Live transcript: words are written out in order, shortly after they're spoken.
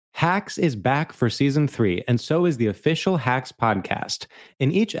Hacks is back for season 3, and so is the official Hacks podcast.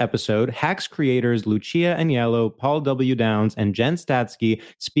 In each episode, Hacks creators Lucia Aniello, Paul W. Downs, and Jen Statsky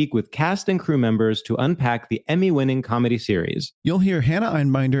speak with cast and crew members to unpack the Emmy-winning comedy series. You'll hear Hannah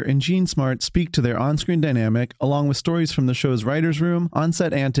Einbinder and Gene Smart speak to their on-screen dynamic, along with stories from the show's writer's room,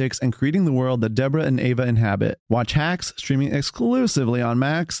 on-set antics, and creating the world that Deborah and Ava inhabit. Watch Hacks, streaming exclusively on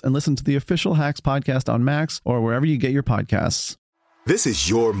Max, and listen to the official Hacks podcast on Max or wherever you get your podcasts. This is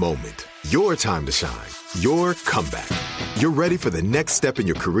your moment, your time to shine, your comeback. You're ready for the next step in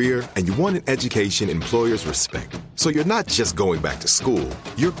your career, and you want an education employers respect. So you're not just going back to school,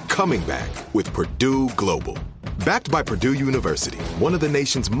 you're coming back with Purdue Global. Backed by Purdue University, one of the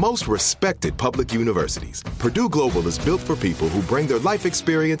nation's most respected public universities, Purdue Global is built for people who bring their life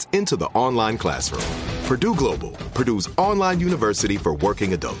experience into the online classroom. Purdue Global, Purdue's online university for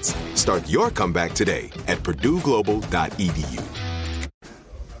working adults. Start your comeback today at purdueglobal.edu.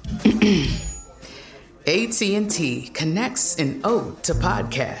 AT&T connects an ode to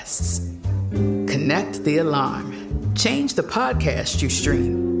podcasts. Connect the alarm. Change the podcast you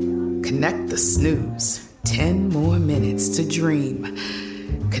stream. Connect the snooze. 10 more minutes to dream.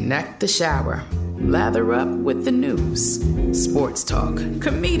 Connect the shower. Lather up with the news. Sports talk,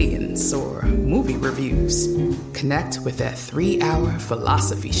 comedians, or movie reviews. Connect with that 3-hour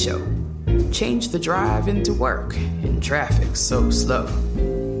philosophy show. Change the drive into work in traffic so slow.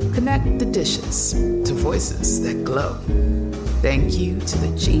 Connect the dishes to voices that glow. Thank you to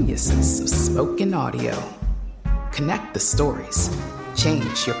the geniuses of spoken audio. Connect the stories.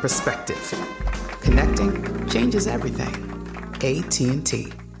 Change your perspective. Connecting changes everything.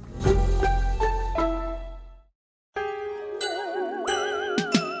 AT&T.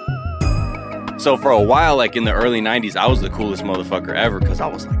 So for a while, like in the early 90s, I was the coolest motherfucker ever because I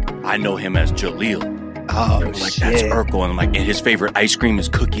was like, I know him as Jaleel. Oh, like, that's Urkel. And I'm like, and his favorite ice cream is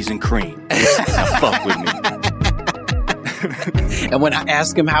cookies and cream. Now fuck with me. And when I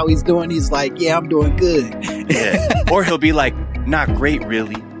ask him how he's doing, he's like, yeah, I'm doing good. Yeah. Or he'll be like, not great,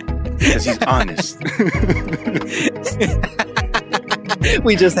 really. Because he's honest.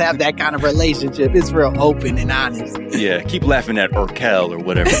 We just have that kind of relationship. It's real open and honest. Yeah, keep laughing at Urkel or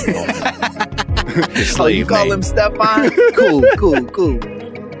whatever you call him. Oh, you call him Stefan? Cool.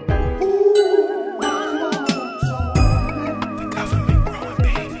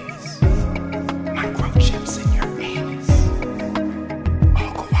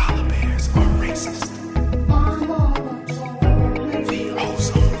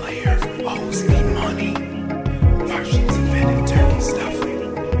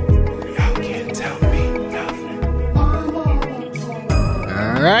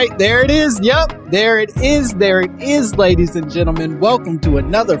 All right, there it is. Yep, there it is, ladies and gentlemen. Welcome to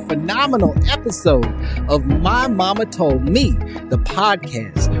another phenomenal episode of My Mama Told Me, the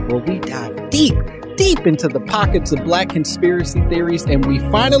podcast where we dive deep into the pockets of black conspiracy theories, and we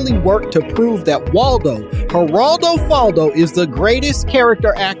finally work to prove that Geraldo Faldo, is the greatest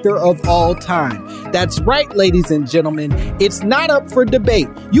character actor of all time. That's right, ladies and gentlemen. It's not up for debate.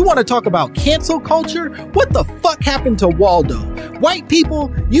 You want to talk about cancel culture? What the fuck happened to Waldo? White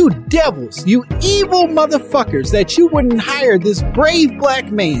people, you devils, you evil motherfuckers, that you wouldn't hire this brave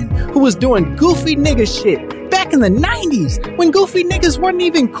black man who was doing goofy nigga shit back in the 90s when goofy niggas weren't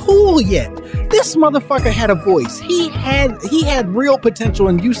even cool yet. This motherfucker had a voice. He had real potential,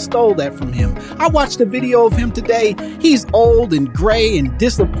 and you stole that from him. I watched a video of him today. He's old and gray and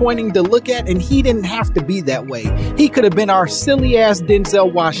disappointing to look at, and he didn't have to be that way. He could have been our silly ass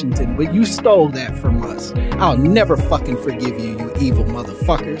Denzel Washington, but you stole that from us. I'll never fucking forgive you, you evil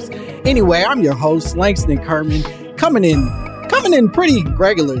motherfuckers. Anyway, I'm your host, Langston Kerman, coming in pretty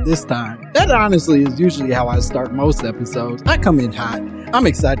regular this time. That honestly is usually how I start most episodes. I come in hot. I'm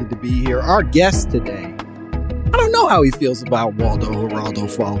excited to be here. Our guest today, I don't know how he feels about Geraldo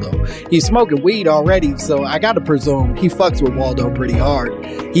Faldo. He's smoking weed already, so I gotta presume he fucks with Waldo pretty hard.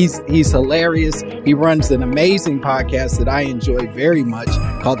 He's hilarious. He runs an amazing podcast that I enjoy very much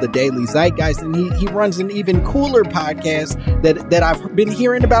called The Daily Zeitgeist, and he runs an even cooler podcast that I've been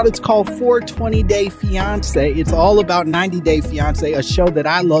hearing about. It's called 420 Day Fiance. It's all about 90 Day Fiance, a show that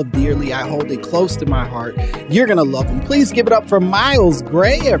I love dearly. I hold it close to my heart. You're gonna love him. Please give it up for Miles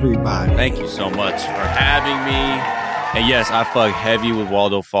Gray, everybody. Thank you so much for having me. And yes, I fuck heavy with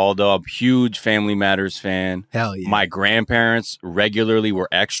Waldo Faldo. I'm a huge Family Matters fan. Hell yeah. My grandparents regularly were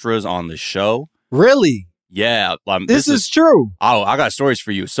extras on the show. Really? Yeah. This is true. Oh, I got stories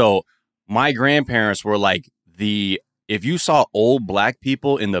for you. So my grandparents were like if you saw old black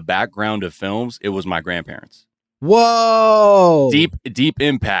people in the background of films, it was my grandparents. Whoa. Deep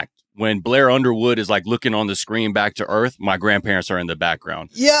impact. when Blair Underwood is like looking on the screen back to Earth, my grandparents are in the background.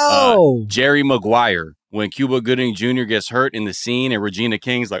 Yo! Jerry Maguire, when Cuba Gooding Jr. gets hurt in the scene and Regina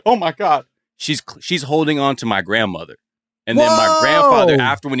King's like, oh my God, she's holding on to my grandmother. And then my grandfather,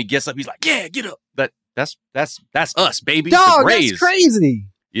 after when he gets up, he's like, yeah, get up. That's us, baby. Dog, that's crazy.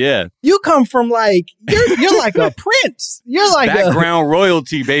 Yeah. You come from like, you're like a prince. You're like background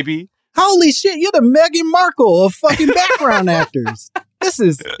royalty, baby. Holy shit, you're the Meghan Markle of fucking background actors. This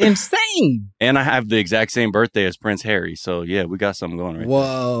is insane. And I have the exact same birthday as Prince Harry. So yeah, we got something going right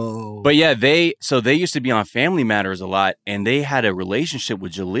Whoa. there. But yeah, they used to be on Family Matters a lot, and they had a relationship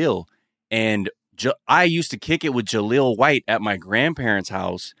with Jaleel. And I used to kick it with Jaleel White at my grandparents'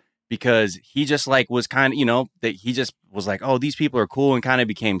 house because he just like was kind of, that he just was like, oh, these people are cool, and kind of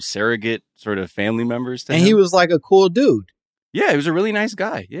became surrogate sort of family members to him. He was like a cool dude. Yeah, he was a really nice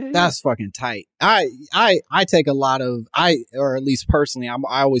guy. Yeah, that's fucking tight. I take a lot of or at least personally, I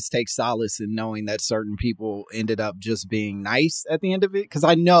always take solace in knowing that certain people ended up just being nice at the end of it, because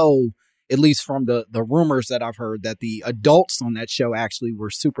I know, at least from the rumors that I've heard, that the adults on that show actually were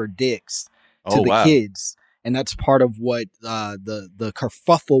super dicks to the kids, and that's part of what the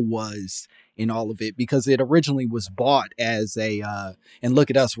kerfuffle was in all of it, because it originally was bought as a and look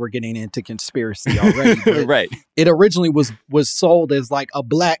at us, we're getting into conspiracy already. Right. It originally was sold as like a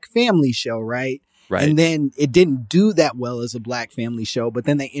black family show, right? Right. And then it didn't do that well as a black family show, but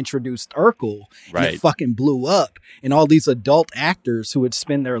then they introduced Urkel, and it fucking blew up. And all these adult actors who would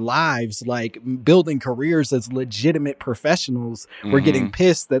spend their lives like building careers as legitimate professionals were getting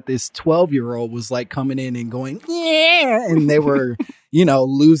pissed that this 12-year-old was like coming in and going, yeah, and they were,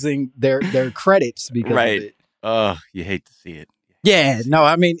 losing their credits because of it. Oh, you hate to see it. Yeah, no,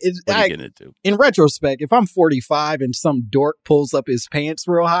 I mean, in retrospect, if I'm 45 and some dork pulls up his pants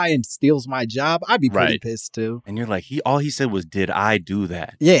real high and steals my job, I'd be pretty pissed too. And you're like, all he said was, did I do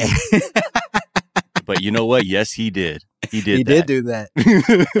that? Yeah. But you know what? Yes, he did. He did do that.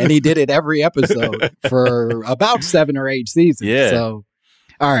 And he did it every episode for about 7 or 8 seasons. Yeah. So,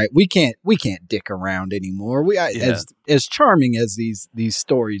 all right, we can't dick around anymore. As charming as these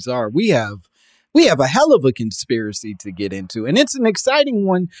stories are, we have a hell of a conspiracy to get into. And it's an exciting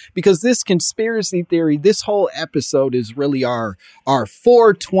one because this conspiracy theory, this whole episode is really our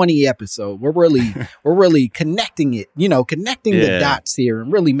 420 episode. We're really connecting it, connecting the dots here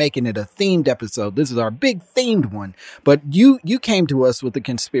and really making it a themed episode. This is our big themed one. But you came to us with a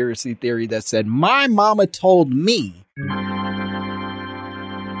conspiracy theory that said, my mama told me.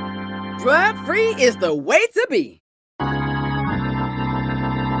 Drug-free is the way to be.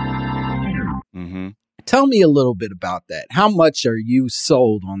 Tell me a little bit about that. How much are you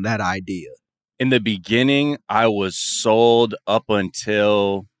sold on that idea? In the beginning, I was sold up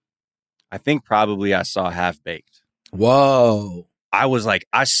until I think probably I saw Half Baked. Whoa. I was like,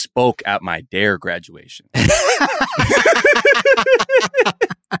 I spoke at my DARE graduation.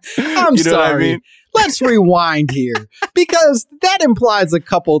 I'm sorry. What I mean? Let's rewind here, because that implies a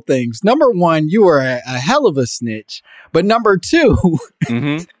couple things. Number one, you were a hell of a snitch. But number two,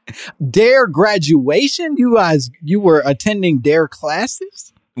 DARE graduation? You were attending DARE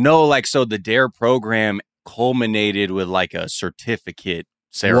classes? No, so the DARE program culminated with like a certificate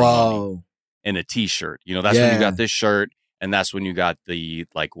ceremony and a T-shirt. That's when you got this shirt, and that's when you got the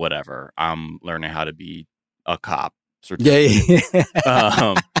whatever. I'm learning how to be a cop certificate.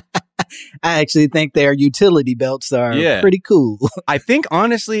 Yeah. I actually think their utility belts are pretty cool. I think,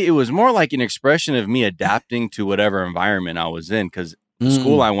 honestly, it was more like an expression of me adapting to whatever environment I was in, because the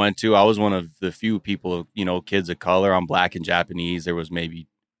school I went to, I was one of the few people, kids of color. I'm Black and Japanese. There was maybe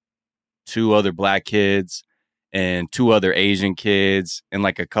 2 other Black kids and 2 other Asian kids and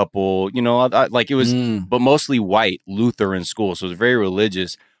a couple, it was, but mostly white Lutheran school. So it was very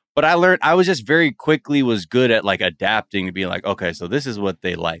religious. But I was just very quickly was good at adapting to be like, okay, so this is what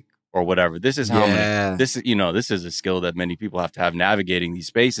they like. Or whatever. This is how this is a skill that many people have to have navigating these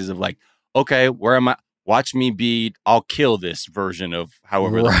spaces of okay, where am I? Watch me be, I'll kill this version of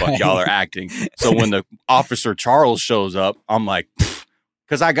however the fuck y'all are acting. So when the Officer Charles shows up, I'm like,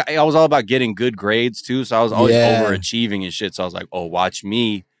 because I was all about getting good grades too. So I was always overachieving and shit. So I was like, oh, watch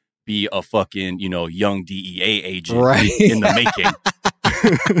me be a fucking, young DEA agent in the making.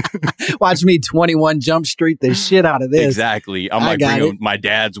 Watch me 21 Jump Street the shit out of this. Exactly. I'm bringing my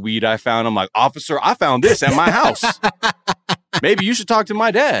dad's weed I found. I'm like, officer, I found this at my house. Maybe you should talk to my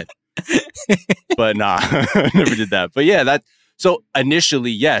dad. But nah, I never did that. But yeah, so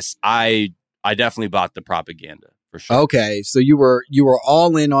initially, yes, I definitely bought the propaganda for sure. Okay, so you were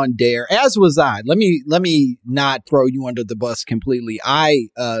all in on Dare, as was I. Let me not throw you under the bus completely. I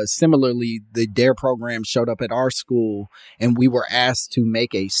similarly, the Dare program showed up at our school, and we were asked to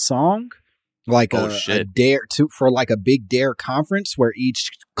make a song, like a Dare for like a big Dare conference where each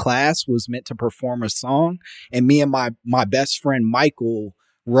class was meant to perform a song. And me and my best friend Michael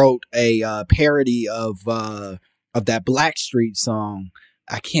wrote a parody of that Blackstreet song.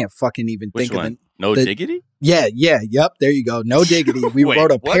 I can't fucking even think of it. No Diggity? Yeah, yep. There you go. No Diggity. We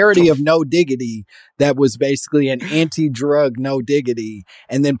wrote a parody of No Diggity that was basically an anti-drug No Diggity,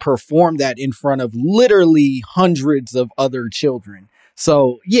 and then performed that in front of literally hundreds of other children.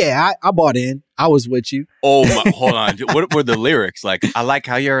 So yeah, I bought in. I was with you. Oh my! Hold on. What were the lyrics like? I like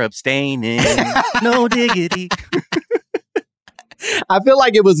how you're abstaining. No diggity. I feel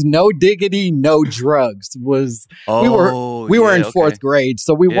like it was No Diggity, No Drugs. We were in fourth grade,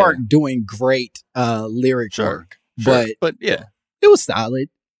 so we weren't doing great lyric work. But yeah, it was solid.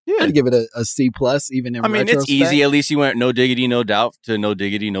 Yeah. I'd give it a C plus, even in retrospect. It's easy. At least you went No Diggity, No Doubt to No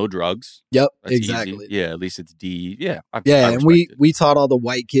Diggity, No Drugs. Yep, That's exactly. Easy. Yeah, at least it's D. Yeah, and we taught all the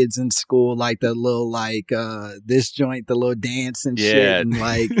white kids in school like the little this joint, the little dance and shit, and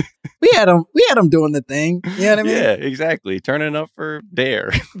like we had them doing the thing. You know what I mean? Yeah, exactly. Turning up for Dare.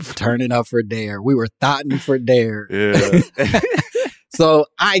 Turning up for Dare. We were thotting for Dare. Yeah. So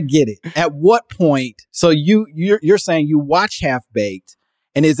I get it. At what point? So you're saying you watch Half Baked.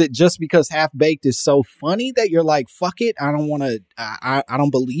 And is it just because Half Baked is so funny that you're like, fuck it, I don't want to, I don't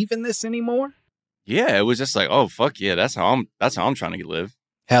believe in this anymore? Yeah, it was just like, oh fuck yeah, that's how I'm trying to live.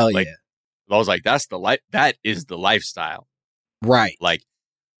 Hell like, yeah. I was like, that's the life. That is the lifestyle, right? Like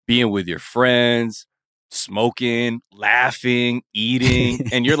being with your friends, smoking, laughing,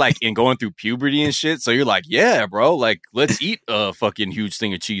 eating, and you're like, and going through puberty and shit. So you're like, yeah, bro, like let's eat a fucking huge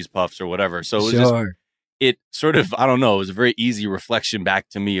thing of cheese puffs or whatever. So it was just. It sort of, I don't know, it was a very easy reflection back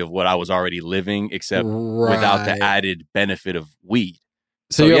to me of what I was already living, except without the added benefit of weed.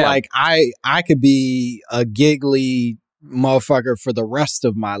 So you're like, I could be a giggly motherfucker for the rest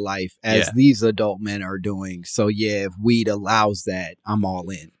of my life as these adult men are doing. So yeah, if weed allows that, I'm all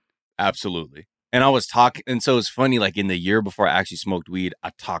in. Absolutely. And I was talking, and so it's funny, like in the year before I actually smoked weed,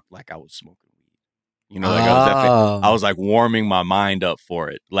 I talked like I was smoking. You know, like I was like warming my mind up for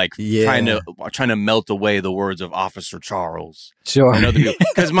it, like trying to melt away the words of Officer Charles. Sure,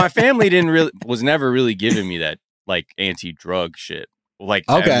 because my family was never really giving me that like anti-drug shit. Like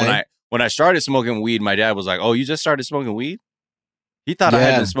when I started smoking weed, my dad was like, "Oh, you just started smoking weed?" He thought I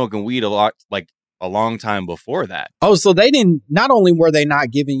had been smoking weed a long time before that. Oh, so they didn't. Not only were they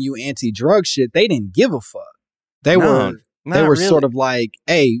not giving you anti-drug shit, they didn't give a fuck. They were really. Sort of like,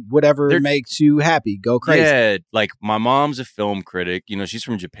 hey, whatever makes you happy, go crazy. Yeah, like my mom's a film critic. You know, she's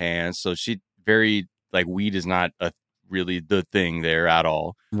from Japan, so she very like weed is not really the thing there at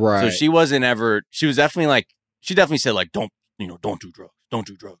all. Right. So she wasn't ever. She was definitely like. She definitely said like, don't do drugs, don't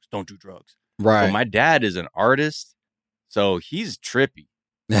do drugs, don't do drugs. Right. But my dad is an artist, so he's trippy,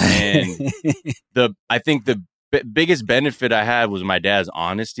 and I think the biggest benefit I had was my dad's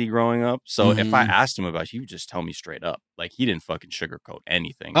honesty growing up. So if I asked him about it, he would just tell me straight up. Like he didn't fucking sugarcoat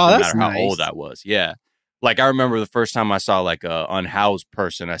anything, no matter how old I was. Yeah. Like I remember the first time I saw like a unhoused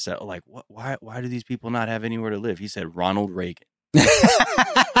person, I said, like, what? Why do these people not have anywhere to live? He said, Ronald Reagan.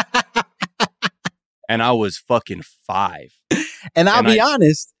 And I was fucking 5. And I'll be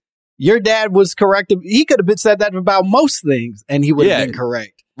honest, your dad was correct. He could have said that about most things and he would have been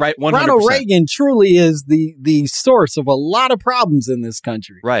correct. Right, 100%. Ronald Reagan truly is the source of a lot of problems in this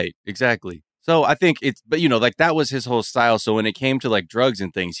country. Right, exactly. So I think but you know, like that was his whole style. So when it came to like drugs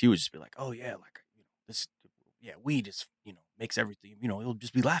and things, he would just be like, "Oh yeah, like this, weed is, makes everything, it'll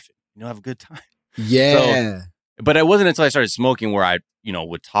just be laughing, have a good time." Yeah. So, but it wasn't until I started smoking where I,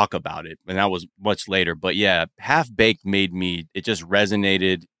 would talk about it, and that was much later. But yeah, Half Baked it just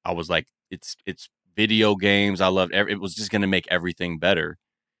resonated. I was like, it's video games. I loved it was just gonna make everything better.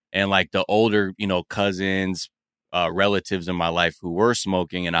 And like the older, cousins, relatives in my life who were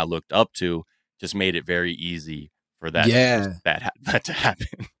smoking and I looked up to just made it very easy for that, that to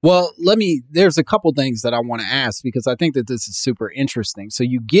happen. Well, there's a couple things that I want to ask because I think that this is super interesting. So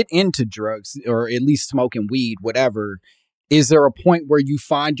you get into drugs or at least smoking weed, whatever. Is there a point where you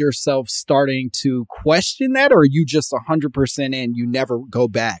find yourself starting to question that, or are you just 100% in, you never go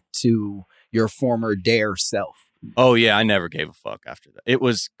back to your former Dare self? Oh, yeah. I never gave a fuck after that. It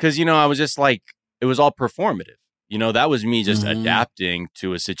was because, I was just like, it was all performative. That was me just adapting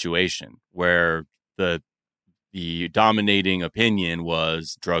to a situation where the dominating opinion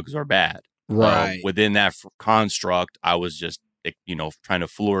was drugs are bad. Right. Within that construct, I was just, trying to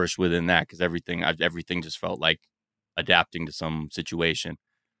flourish within that because everything just felt like adapting to some situation.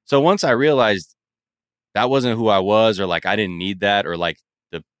 So once I realized that wasn't who I was, or like I didn't need that, or like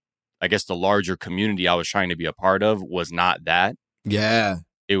I guess the larger community I was trying to be a part of was not that. Yeah.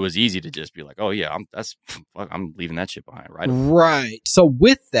 It was easy to just be like, oh yeah, I'm leaving that shit behind, right? Right. So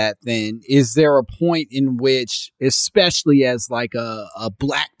with that, then, is there a point in which, especially as like a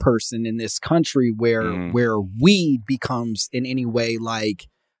black person in this country, where weed becomes in any way like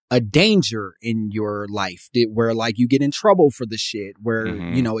a danger in your life, where like you get in trouble for the shit, where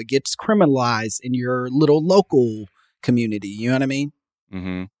you know it gets criminalized in your little local community? You know what I mean?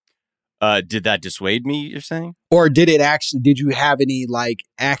 Mm-hmm. Did that dissuade me, you're saying? Or did you have any like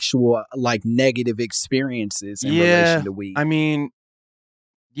actual like negative experiences in relation to weed? I mean,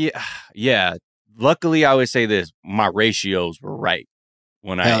 yeah. Luckily, I would say this, my ratios were right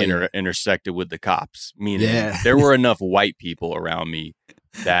when I intersected with the cops, meaning there were enough white people around me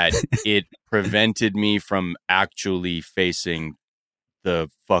that it prevented me from actually facing the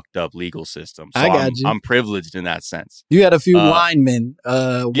fucked up legal system. So I got you. I'm privileged in that sense. You had a few linemen,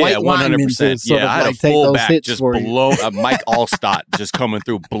 white linemen, to sort of I had like a take those fullback hits just for you. Mike Allstott just coming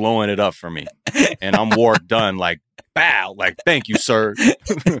through, blowing it up for me, and I'm work done. Like, bow, like thank you, sir.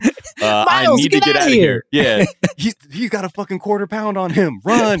 I Miles, need to get out of here. Yeah, he's got a fucking quarter pound on him.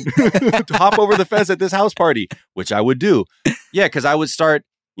 Run, hop over the fence at this house party, which I would do. Yeah, because I would start.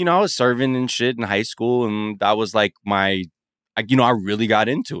 You know, I was serving and shit in high school, and that was like I really got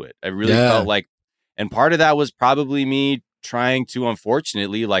into it. I really felt like, and part of that was probably me trying to,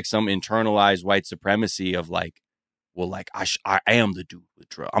 unfortunately, like some internalized white supremacy of like, well, like I am the dude with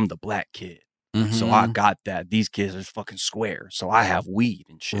drugs. I'm the black kid. So I got that. These kids are fucking square. So I have weed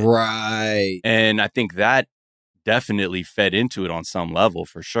and shit. Right. And I think that definitely fed into it on some level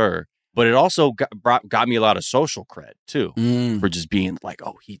for sure. But it also got me a lot of social cred too, for just being like,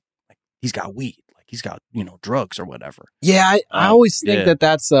 oh, he's got weed. He's got, drugs or whatever. Yeah, I always think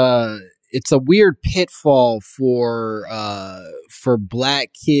that's it's a weird pitfall for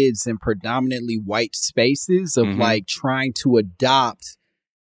black kids in predominantly white spaces of like trying to adopt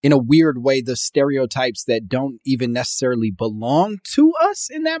in a weird way the stereotypes that don't even necessarily belong to us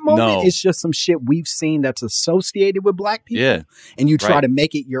in that moment. No. It's just some shit we've seen that's associated with black people. Yeah. And you try to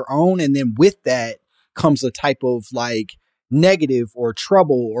make it your own. And then with that comes a type of like negative or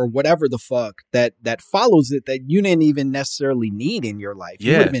trouble or whatever the fuck that follows it that you didn't even necessarily need in your life.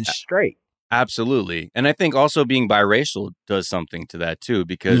 You would have been straight. Absolutely. And I think also being biracial does something to that too,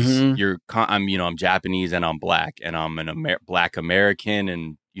 because I'm Japanese and I'm black and I'm black American,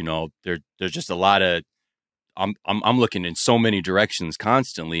 and there's just a lot of I'm looking in so many directions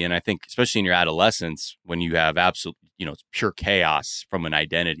constantly. And I think especially in your adolescence when you have absolute, it's pure chaos from an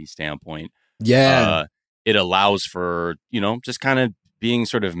identity standpoint. Yeah. It allows for, just kind of being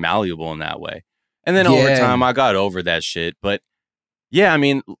sort of malleable in that way. And then over time, I got over that shit. But yeah, I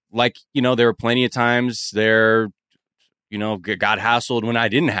mean, like, there were plenty of times there, got hassled when I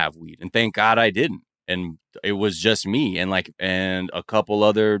didn't have weed. And thank God I didn't. And it was just me and a couple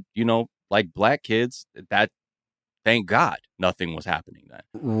other, like black kids that, thank God, nothing was happening then.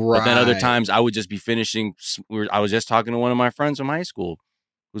 Right. But then other times I would just be finishing. I was just talking to one of my friends from high school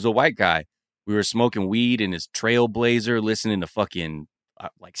who's a white guy. We were smoking weed in his Trailblazer, listening to fucking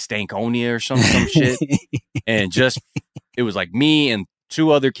like Stankonia or some shit. And it was like me and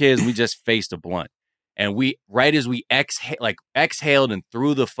two other kids. We just faced a blunt. And right as we exhaled and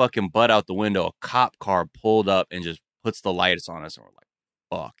threw the fucking butt out the window, a cop car pulled up and just puts the lights on us. And we're like,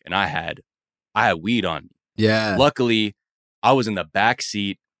 fuck. And I had weed on me. Yeah. Luckily, I was in the back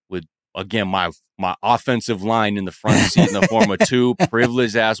seat with, again, my offensive line in the front seat in the form of two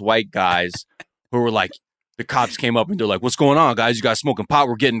privileged ass white guys who were like, the cops came up and they're like, what's going on, guys? You guys smoking pot?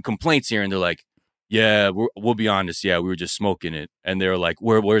 We're getting complaints here. And they're like, yeah, we'll be honest. Yeah, we were just smoking it. And they're like,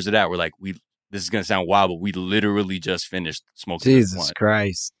 where's it at? We're like, this is going to sound wild, but we literally just finished smoking. Jesus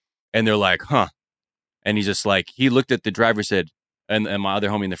Christ. And they're like, huh. And he's just like, he looked at the driver, said, and my other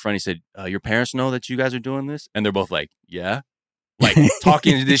homie in the front, he said, your parents know that you guys are doing this? And they're both like, yeah. Like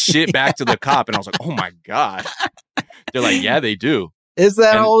talking this shit back to the cop. And I was like, oh my God. They're like, yeah, they do. It's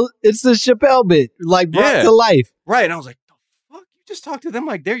it's the Chappelle bit, like brought to life. Right. And I was like, the fuck? You just talk to them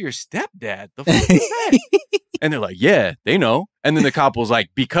like they're your stepdad. The fuck is that? And they're like, yeah, they know. And then the cop was like,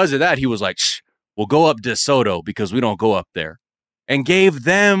 because of that, he was like, shh, we'll go up DeSoto because we don't go up there. And gave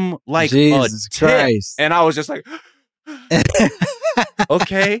them like Jesus a tip. Christ. And I was just like,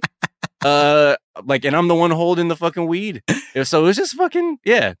 okay. And I'm the one holding the fucking weed. So it was just fucking,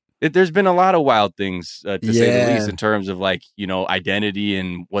 yeah. There's been a lot of wild things, to say the least, in terms of like, you know, identity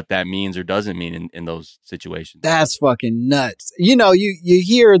and what that means or doesn't mean in those situations. That's fucking nuts. You know, you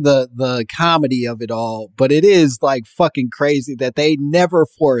hear the comedy of it all, but it is like fucking crazy that they never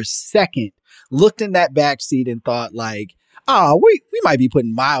for a second looked in that backseat and thought like, oh, we might be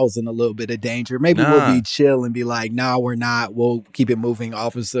putting Miles in a little bit of danger. Maybe we'll be chill and be like, no, we're not. We'll keep it moving,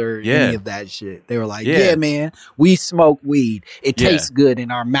 officer. Any of that shit. They were like, yeah, man, we smoke weed. It tastes good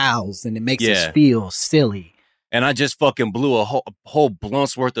in our mouths and it makes us feel silly. And I just fucking blew a whole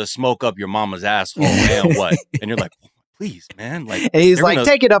blunt's worth of smoke up your mama's asshole, man. What? And you're like, please, man. Like, and he's like,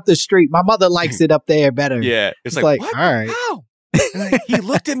 take it up the street. My mother likes it up there better. Yeah. It's like what? All right. How? Like, he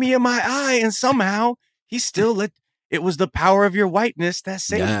looked at me in my eye and somehow he still it was the power of your whiteness that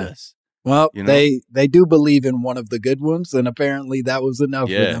saved us. Well, you know? they do believe in one of the good ones, and apparently that was enough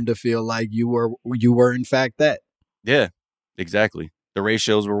for them to feel like you were in fact that. Yeah, exactly. The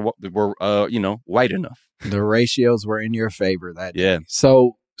ratios were white enough. The ratios were in your favor that day. Yeah.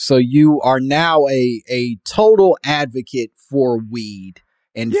 So you are now a total advocate for weed.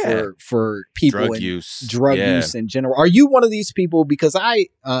 And for people drug use in general. Are you one of these people? Because I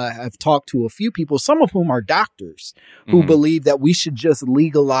have talked to a few people, some of whom are doctors, who believe that we should just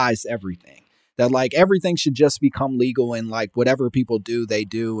legalize everything. That like everything should just become legal and like whatever people do, they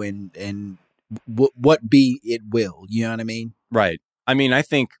do and what be it will. You know what I mean? Right. I mean, I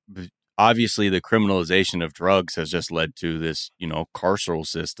think obviously the criminalization of drugs has just led to this, you know, carceral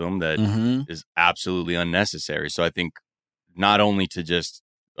system that is absolutely unnecessary. So I think not only to just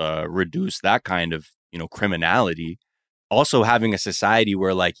reduce that kind of, you know, criminality, also having a society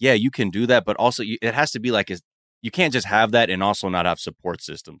where like, yeah, you can do that, but also it has to be like, you can't just have that and also not have support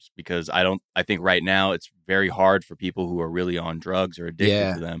systems, because I think right now it's very hard for people who are really on drugs or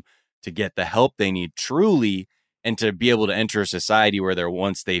addicted to them to get the help they need truly, and to be able to enter a society where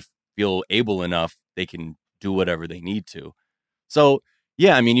once they feel able enough, they can do whatever they need to. So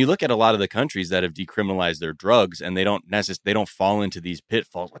yeah, I mean, you look at a lot of the countries that have decriminalized their drugs, and they don't fall into these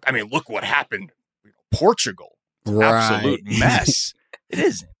pitfalls. Like, I mean, look what happened. Portugal, absolute mess.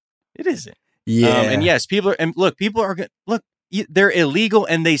 It isn't. Yeah. And yes, people are they're illegal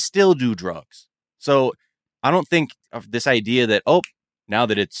and they still do drugs. So I don't think of this idea that now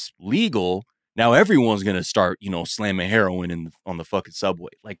that it's legal, now everyone's gonna start, you know, slamming heroin on the fucking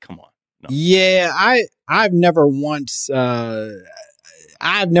subway. Like, come on. No. Yeah, I've never once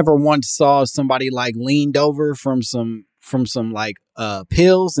saw somebody like leaned over from some like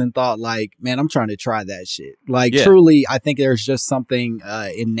pills and thought like, man, I'm trying to try that shit. Like truly, I think there's just something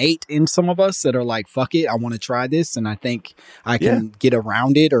innate in some of us that are like, fuck it, I want to try this, and I think I can get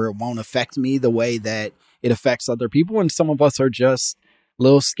around it, or it won't affect me the way that it affects other people. And some of us are just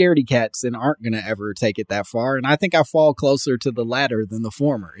little scaredy cats and aren't gonna ever take it that far. And I think I fall closer to the latter than the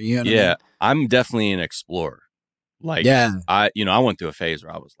former. You know what I mean? I'm definitely an explorer. Like, I went through a phase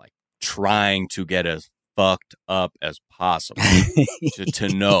where I was like trying to get as fucked up as possible to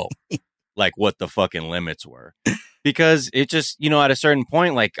know like what the fucking limits were, because it just, you know, at a certain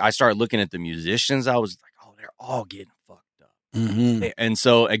point, like I started looking at the musicians, I was like, oh, they're all getting fucked up. And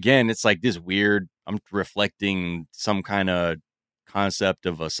so again, it's like this weird, I'm reflecting some kind of concept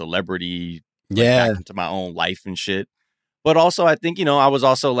of a celebrity back into my own life and shit. But also I think, you know, I was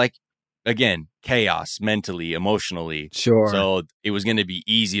also like, again, chaos mentally, emotionally. Sure. So it was going to be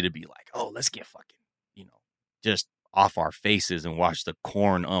easy to be like, oh, let's get fucking, you know, just off our faces and watch the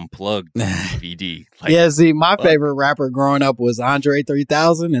Korn Unplugged DVD. Like, yeah, see, my favorite rapper growing up was Andre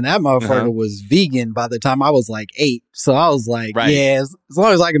 3000, and that motherfucker was vegan by the time I was like 8. So I was like, as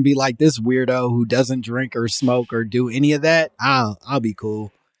long as I can be like this weirdo who doesn't drink or smoke or do any of that, I'll be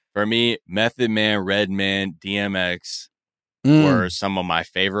cool. For me, Method Man, Redman, DMX were some of my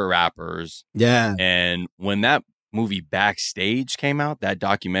favorite rappers. Yeah. And when that movie Backstage came out, that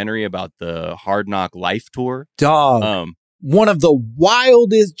documentary about the Hard Knock Life tour, truly one of the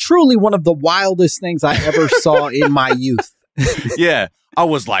wildest things I ever saw in my youth. Yeah, I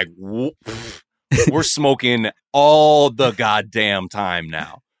was like, we're smoking all the goddamn time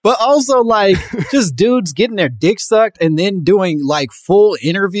now. But also, like, just dudes getting their dick sucked and then doing, like, full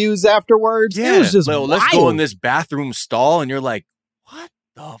interviews afterwards. Yeah. It was just wild. Let's go in this bathroom stall, and you're like, what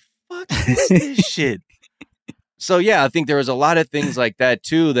the fuck is this shit? So, yeah, I think there was a lot of things like that,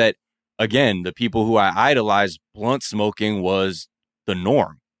 too, that, again, the people who I idolized, blunt smoking was the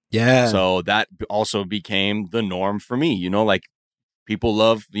norm. Yeah. So that also became the norm for me. You know, like, people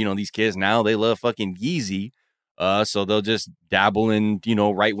love, you know, these kids now, they love fucking Yeezy. So they'll just dabble in, you know,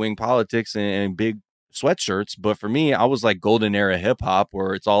 right-wing politics and big sweatshirts. But for me, I was like golden era hip hop,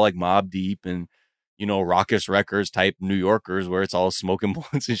 where it's all like Mobb Deep and, Raucous Records type New Yorkers where it's all smoking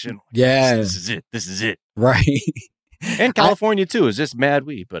blunts and shit. Yeah. This is it. This is it. Right. And California too is just mad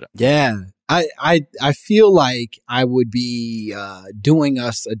weed, but yeah. I feel like I would be doing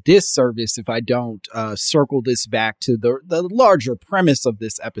us a disservice if I don't circle this back to the larger premise of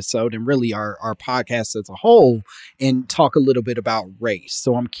this episode and really our podcast as a whole and talk a little bit about race.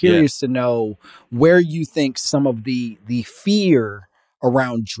 So I'm curious to know where you think some of the fear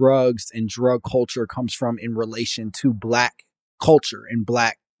around drugs and drug culture comes from in relation to Black culture and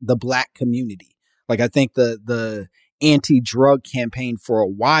the Black community. Like, I think the anti-drug campaign for a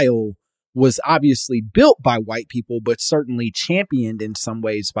while was obviously built by white people, but certainly championed in some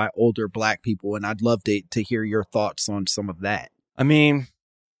ways by older Black people. And I'd love to hear your thoughts on some of that. I mean,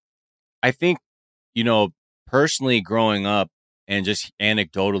 I think, personally growing up and just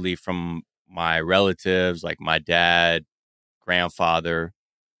anecdotally from my relatives, like my dad, grandfather,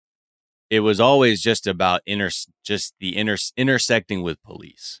 it was always just about intersecting with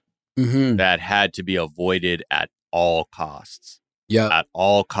police that had to be avoided at all costs. Yeah. At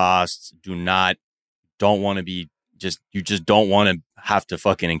all costs, don't want to be you just don't want to have to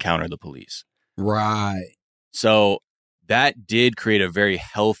fucking encounter the police. Right. So that did create a very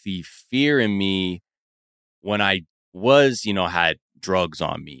healthy fear in me when I was, had drugs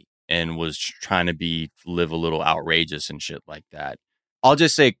on me and was trying to live a little outrageous and shit like that. I'll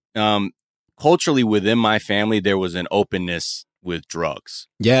just say, culturally within my family, there was an openness with drugs.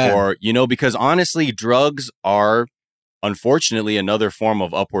 Yeah. Or, because honestly, drugs are unfortunately another form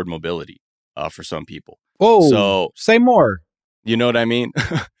of upward mobility for some people. Oh, so say more. You know what I mean?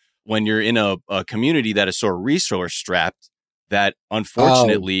 When you're in a community that is so resource strapped that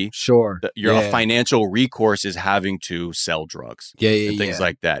unfortunately your financial recourse is having to sell drugs and things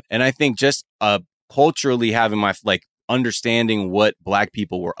like that. And I think just culturally having understanding what Black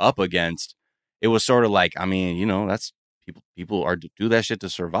people were up against, it was sort of like, I mean, that's people do that shit to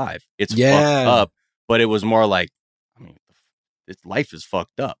survive. It's fucked up, but it was more like, life is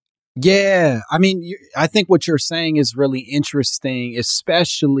fucked up. Yeah. I mean, I think what you're saying is really interesting,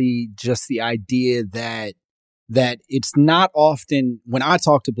 especially just the idea that it's not often, when I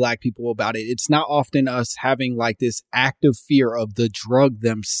talk to Black people about it, it's not often us having like this active fear of the drug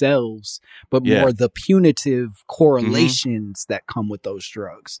themselves, but more the punitive correlations that come with those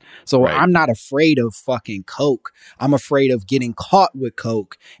drugs. So I'm not afraid of fucking coke. I'm afraid of getting caught with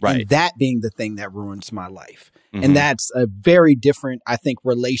coke and that being the thing that ruins my life. And that's a very different, I think,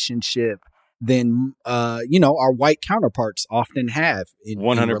 relationship than, our white counterparts often have in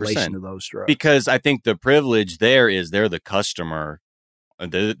 100%. In relation to those drugs. Because I think the privilege there is they're the customer,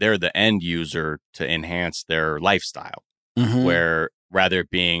 they're the end user to enhance their lifestyle. Where rather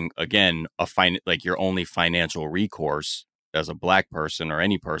being, again, your only financial recourse as a Black person or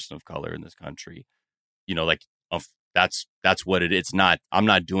any person of color in this country, that's what it is. It's not, I'm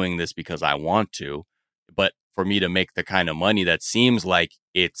not doing this because I want to, but for me to make the kind of money that seems like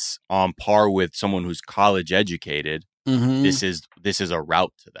it's on par with someone who's college educated, this is a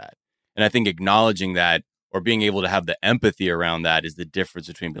route to that. And I think acknowledging that or being able to have the empathy around that is the difference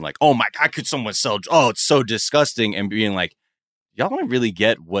between being like, oh my God, could someone sell? Oh, it's so disgusting. And being like, y'all don't really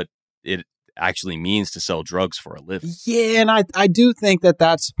get what it actually means to sell drugs for a living. Yeah. And I do think that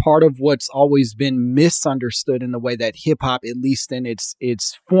that's part of what's always been misunderstood in the way that hip hop, at least in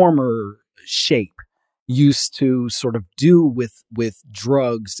its former shape, used to sort of do with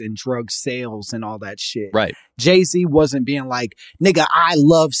drugs and drug sales and all that shit. Right. Jay-Z wasn't being like, nigga, I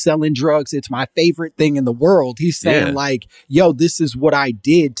love selling drugs. It's my favorite thing in the world. He's saying like, yo, this is what I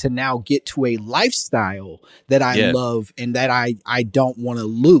did to now get to a lifestyle that I love and that I don't want to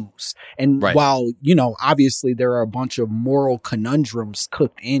lose. And while, obviously there are a bunch of moral conundrums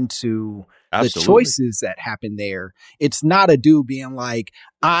cooked into the choices that happen there, it's not a dude being like,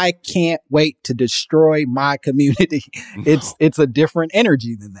 I can't wait to destroy my community. No. It's a different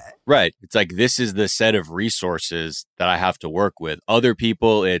energy than that. Right. It's like, this is the set of resources that I have to work with. Other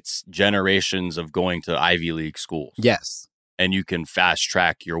people, it's generations of going to Ivy League schools. Yes. And you can fast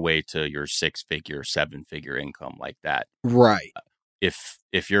track your way to your 6-figure, 7-figure income like that. Right.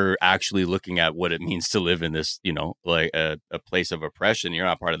 If you're actually looking at what it means to live in this, like a place of oppression, you're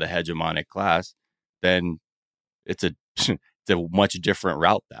not part of the hegemonic class, then it's a much different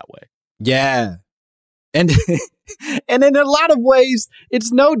route that way. Yeah. And and in a lot of ways,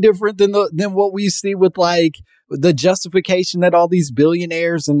 it's no different than what we see with like the justification that all these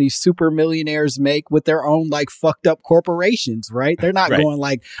billionaires and these super millionaires make with their own like fucked up corporations, right? They're not going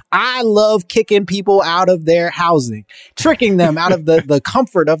like, I love kicking people out of their housing, tricking them out of the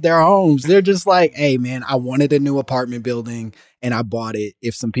comfort of their homes. They're just like, hey man, I wanted a new apartment building and I bought it.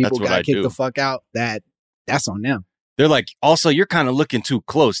 If some people got kicked the fuck out, that's on them. They're like, also, you're kind of looking too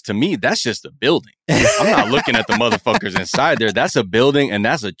close. To me, that's just a building. I'm not looking at the motherfuckers inside there. That's a building and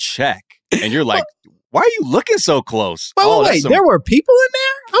that's a check. And you're like, why are you looking so close? Wait, there were people in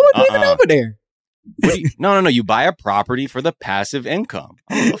there? I wasn't even over there. No. You buy a property for the passive income.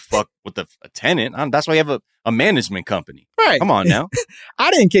 I don't give a fuck with a tenant. That's why you have a management company. Right. Come on now. I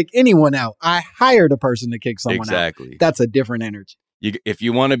didn't kick anyone out. I hired a person to kick someone out. Exactly. That's a different energy. If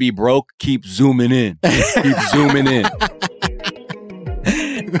you want to be broke, keep zooming in. Keep zooming in. All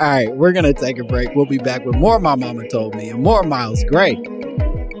right, we're going to take a break. We'll be back with more My Mama Told Me and more Miles Gray.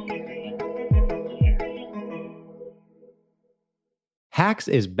 Hacks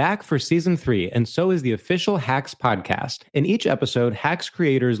is back for season 3, and so is the official Hacks podcast. In each episode, Hacks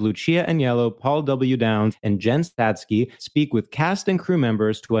creators Lucia Aniello, Paul W. Downs, and Jen Statsky speak with cast and crew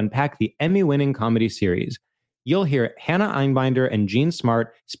members to unpack the Emmy-winning comedy series. You'll hear Hannah Einbinder and Jean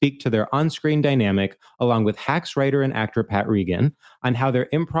Smart speak to their on-screen dynamic, along with Hacks writer and actor Pat Regan, on how their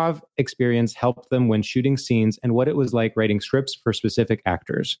improv experience helped them when shooting scenes and what it was like writing scripts for specific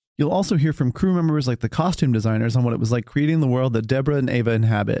actors. You'll also hear from crew members like the costume designers on what it was like creating the world that Deborah and Ava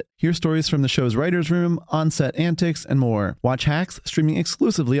inhabit. Hear stories from the show's writer's room, on-set antics, and more. Watch Hacks streaming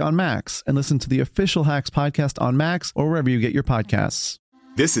exclusively on Max, and listen to the official Hacks podcast on Max or wherever you get your podcasts.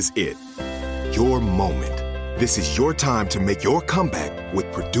 This is it. Your moment. This is your time to make your comeback with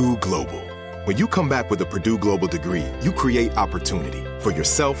Purdue Global. When you come back with a Purdue Global degree, you create opportunity for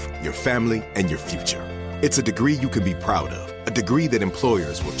yourself, your family, and your future. It's a degree you can be proud of, a degree that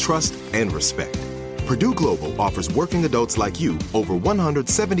employers will trust and respect. Purdue Global offers working adults like you over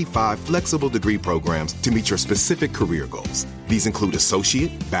 175 flexible degree programs to meet your specific career goals. These include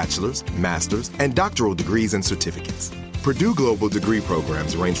associate, bachelor's, master's, and doctoral degrees and certificates. Purdue Global degree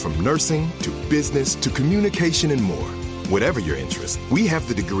programs range from nursing to business to communication and more. Whatever your interest, we have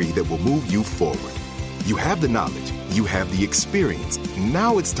the degree that will move you forward. You have the knowledge, you have the experience.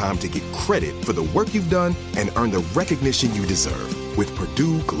 Now it's time to get credit for the work you've done and earn the recognition you deserve with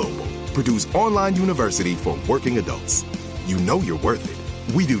Purdue Global, Purdue's online university for working adults. You know you're worth it.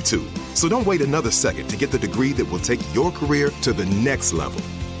 We do too. So don't wait another second to get the degree that will take your career to the next level.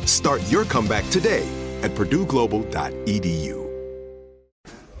 Start your comeback today at purdueglobal.edu.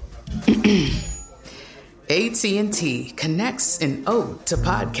 AT&T connects an ode to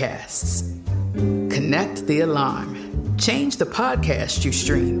podcasts. Connect the alarm. Change the podcast you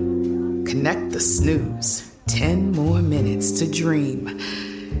stream. Connect the snooze. 10 more minutes to dream.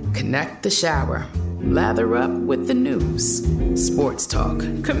 Connect the shower. Lather up with the news. Sports talk,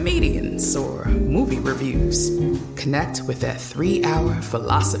 comedians, or movie reviews. Connect with that 3-hour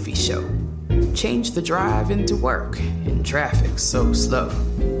philosophy show. Change the drive into work in traffic so slow.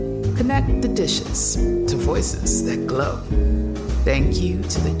 Connect the dishes to voices that glow. Thank you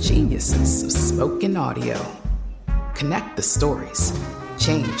to the geniuses of spoken audio. Connect the stories.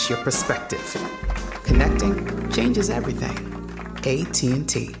 Change your perspective. Connecting changes everything.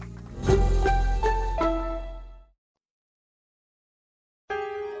 AT&T.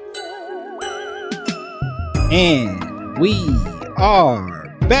 And we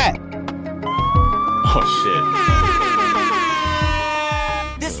are back. Oh, shit.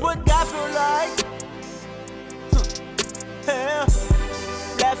 This what I feel like. Yeah.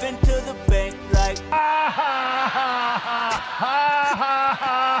 Laughing to the bank like.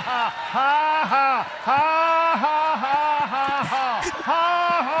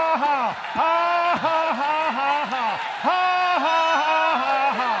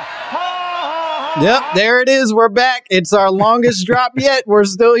 Yep, there it is. We're back. It's our longest drop yet. We're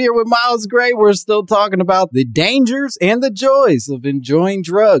still here with Miles Gray. We're still talking about the dangers and the joys of enjoying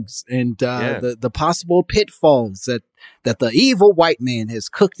drugs and the possible pitfalls that the evil white man has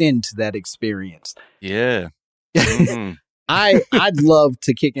cooked into that experience. Yeah. Mm-hmm. I'd love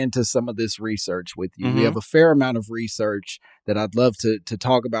to kick into some of this research with you. Mm-hmm. We have a fair amount of research that I'd love to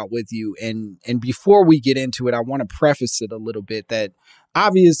talk about with you. And before we get into it, I want to preface it a little bit that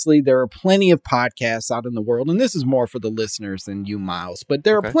obviously there are plenty of podcasts out in the world, and this is more for the listeners than you, Miles, but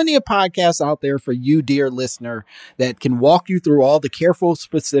there are plenty of podcasts out there for you, dear listener, that can walk you through all the careful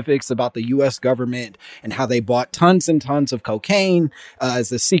specifics about the U.S. government and how they bought tons and tons of cocaine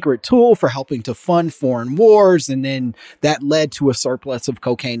as a secret tool for helping to fund foreign wars. And then that led to a surplus of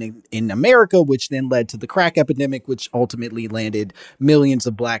cocaine in America, which then led to the crack epidemic, which ultimately landed millions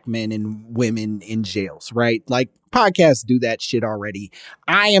of black men and women in jails, right? Like, podcasts do that shit already.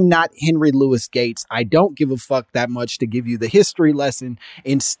 I am not Henry Louis Gates. I don't give a fuck that much to give you the history lesson.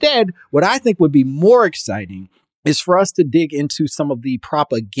 Instead, what I think would be more exciting is for us to dig into some of the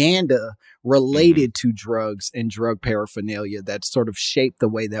propaganda related to drugs and drug paraphernalia that sort of shape the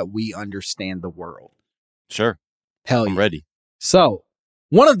way that we understand the world. Sure. Hell I'm yeah. ready. So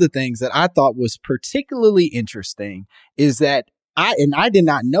one of the things that I thought was particularly interesting is that I did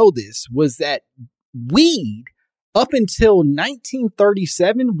not know this, was that weed up until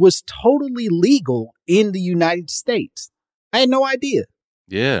 1937 was totally legal in the United States. I had no idea.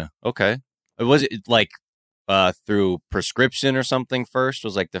 Yeah. Okay. Was it like through prescription or something first?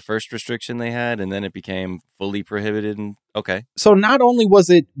 Was like the first restriction they had, and then it became fully prohibited? And okay. So not only was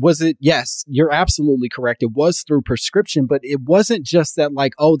it, yes, you're absolutely correct. It was through prescription, but it wasn't just that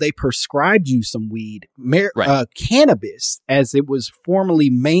like, oh, they prescribed you some weed. Cannabis, as it was formerly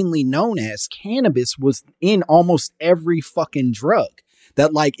mainly known as, cannabis was in almost every fucking drug.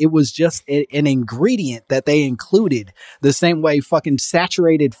 That like it was just an ingredient that they included, the same way fucking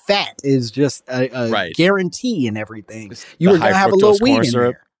saturated fat is just a guarantee in everything. You were going to have a little weed in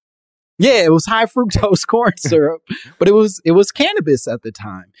there. Yeah, it was high fructose corn syrup, but it was cannabis at the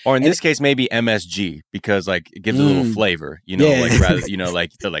time. Or in this case, maybe MSG, because like it gives a little flavor, you know, like rather, you know,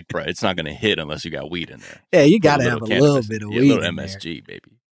 like they're like, bro, it's not going to hit unless you got weed in there. Yeah, you got to have a little bit of weed. A little MSG,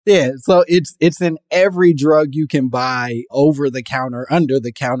 baby. Yeah, so it's in every drug you can buy, over the counter, under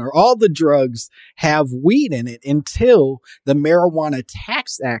the counter. All the drugs have weed in it until the Marijuana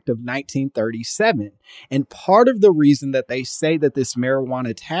Tax Act of 1937. And part of the reason that they say that this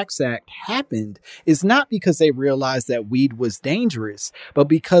Marijuana Tax Act happened is not because they realized that weed was dangerous, but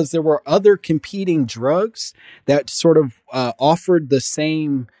because there were other competing drugs that sort of offered the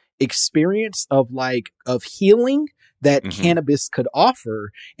same experience of healing that cannabis could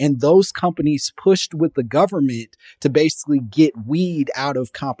offer. And those companies pushed with the government to basically get weed out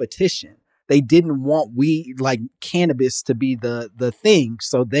of competition. They didn't want weed, like cannabis, to be the thing.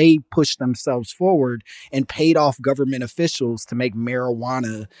 So they pushed themselves forward and paid off government officials to make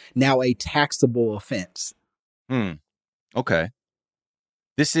marijuana now a taxable offense. Okay.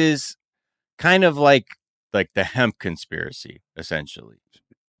 This is kind of like the hemp conspiracy, essentially.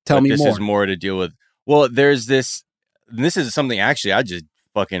 Tell me more. This is more to deal with. Well, there's this. This is something actually I just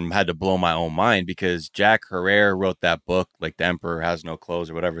fucking had to blow my own mind, because Jack Herrera wrote that book, like The Emperor Has No Clothes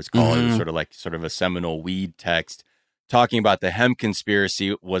or whatever it's called. It was sort of a seminal weed text talking about the hemp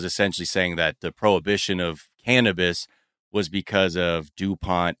conspiracy, was essentially saying that the prohibition of cannabis was because of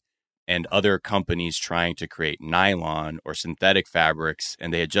DuPont and other companies trying to create nylon or synthetic fabrics.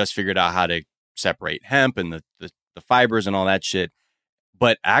 And they had just figured out how to separate hemp and the fibers and all that shit.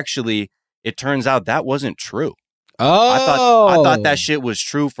 But actually, it turns out that wasn't true. Oh, I thought that shit was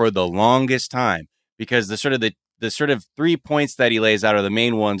true for the longest time, because the sort of 3 points that he lays out are the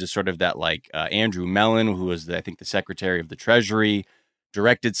main ones. Is sort of that like Andrew Mellon, who was I think the Secretary of the Treasury,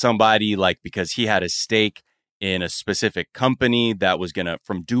 directed somebody because he had a stake in a specific company that was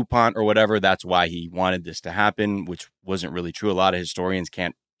from DuPont or whatever. That's why he wanted this to happen, which wasn't really true. A lot of historians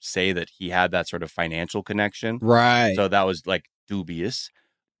can't say that he had that sort of financial connection. Right. So that was dubious.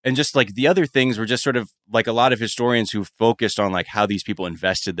 And just the other things were just sort of a lot of historians who focused on how these people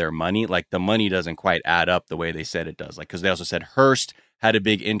invested their money. The money doesn't quite add up the way they said it does. Because they also said Hearst had a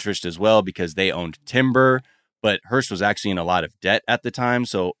big interest as well because they owned timber, but Hearst was actually in a lot of debt at the time.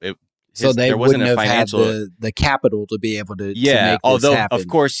 So there wasn't a financial had the capital to be able to make this although happen. of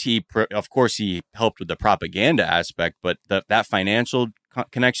course he helped with the propaganda aspect, but that financial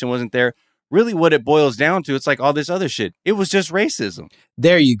connection wasn't there. Really, what it boils down to, it's all this other shit. It was just racism.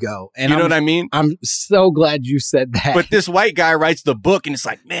 There you go. And you know what I mean? I'm so glad you said that. But this white guy writes the book, and it's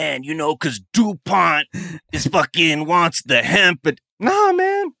man, because DuPont is fucking wants the hemp. But nah,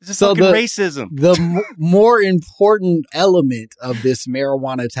 man, it's just fucking racism. The more important element of this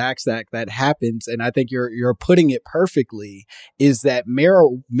Marijuana Tax Act that happens, and I think you're putting it perfectly, is that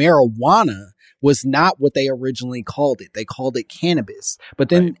marijuana was not what they originally called it. They called it cannabis. But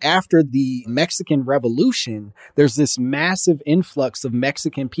then after the Mexican Revolution, there's this massive influx of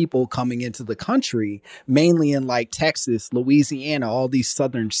Mexican people coming into the country, mainly in Texas, Louisiana, all these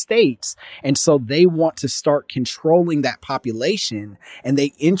southern states. And so they want to start controlling that population. And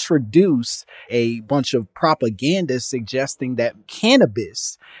they introduce a bunch of propaganda suggesting that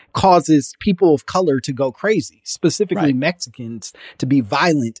cannabis causes people of color to go crazy, specifically Mexicans, to be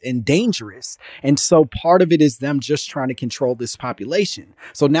violent and dangerous. And so part of it is them just trying to control this population.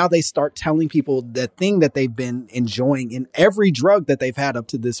 So now they start telling people the thing that they've been enjoying in every drug that they've had up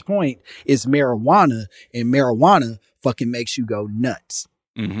to this point is marijuana, and marijuana fucking makes you go nuts.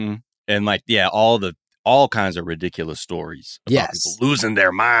 Mm-hmm. And all kinds of ridiculous stories about people losing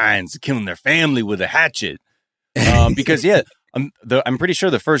their minds, killing their family with a hatchet. Because I'm pretty sure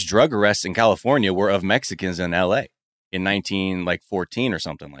the first drug arrests in California were of Mexicans in LA in 1914 or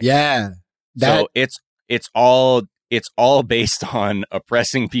something like that. So it's all based on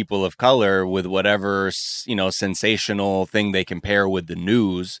oppressing people of color with whatever, sensational thing they compare with the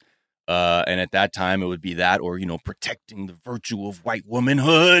news. And at that time, it would be that or, protecting the virtue of white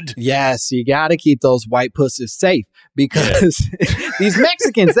womanhood. Yes, you got to keep those white pussies safe because these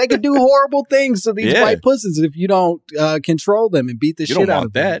Mexicans, they could do horrible things to these white pussies if you don't control them and beat the shit out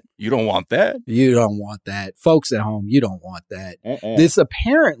of them. You don't want that. You don't want that. Folks at home, you don't want that.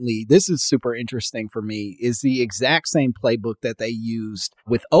 This is super interesting for me, is the exact same playbook that they used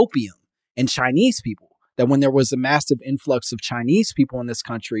with opium and Chinese people. That when there was a massive influx of Chinese people in this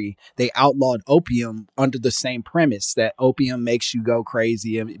country, they outlawed opium under the same premise that opium makes you go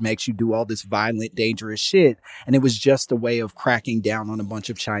crazy and it makes you do all this violent, dangerous shit. And it was just a way of cracking down on a bunch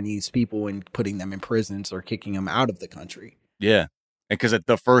of Chinese people and putting them in prisons or kicking them out of the country. Yeah. And because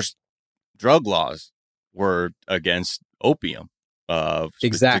the first drug laws were against opium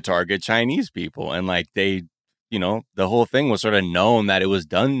to target Chinese people. And the whole thing was sort of known that it was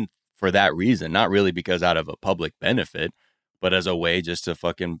done for that reason, not really because out of a public benefit, but as a way just to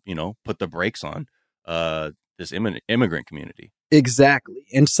fucking, put the brakes on this immigrant community. Exactly.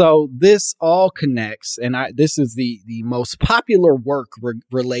 And so this all connects. And this is the most popular work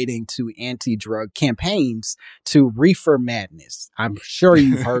relating to anti-drug campaigns to Reefer Madness. I'm sure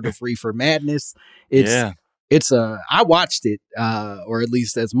you've heard of Reefer Madness. I watched it, or at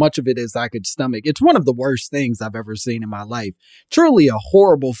least as much of it as I could stomach. It's one of the worst things I've ever seen in my life. Truly a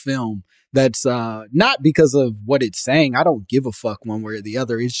horrible film that's not because of what it's saying. I don't give a fuck one way or the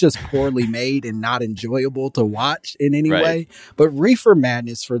other. It's just poorly made and not enjoyable to watch in any way. But Reefer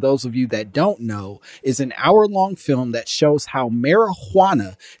Madness, for those of you that don't know, is an hour-long film that shows how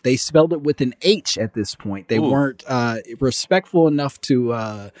marijuana, they spelled it with an H at this point. They weren't respectful enough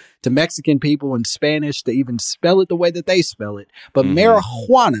to Mexican people in Spanish to even spell it the way that they spell it. But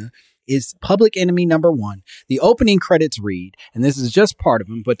marijuana is public enemy number one. The opening credits read, and this is just part of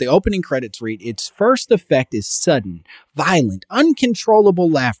them, but the opening credits read, its first effect is sudden, violent, uncontrollable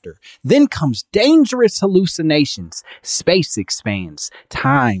laughter. Then comes dangerous hallucinations. Space expands.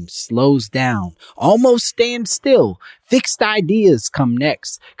 Time slows down. Almost stands still. Fixed ideas come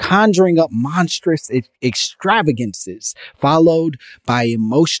next, conjuring up monstrous extravagances, followed by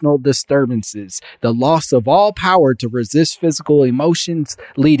emotional disturbances, the loss of all power to resist physical emotions,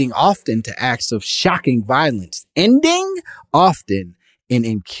 leading often to acts of shocking violence, ending often in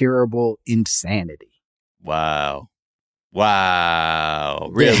incurable insanity. Wow.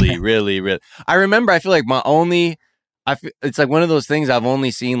 Really, really. I remember, I feel like it's like one of those things I've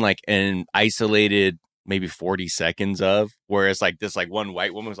only seen like an isolated maybe 40 seconds of, where it's like this, like one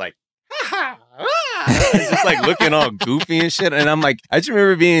white woman was like, it's just like looking all goofy and shit. And I'm like, I just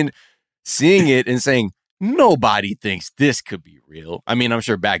remember seeing it and saying, nobody thinks this could be real. I mean, I'm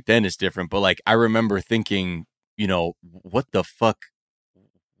sure back then it's different, but like, I remember thinking, what the fuck?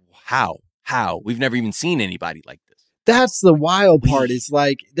 How? We've never even seen anybody like this. That's the wild part. Is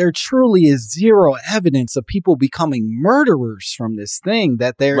like there truly is zero evidence of people becoming murderers from this thing,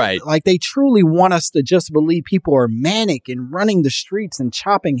 that they're like, they truly want us to just believe people are manic and running the streets and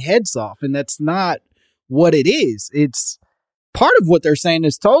chopping heads off. And that's not what it is. It's part of what they're saying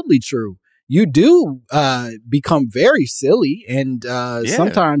is totally true. You do become very silly and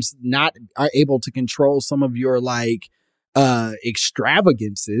sometimes not are able to control some of your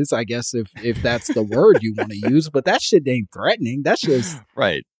extravagances, I guess, if that's the word you want to use, but that shit ain't threatening. That's just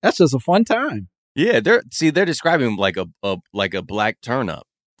that's just a fun time. Yeah, they're describing like a black turnip.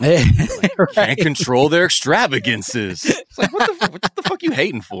 Can't control their extravagances. It's like, what the fuck you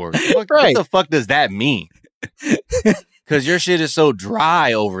hating for? What the fuck does that mean? Because your shit is so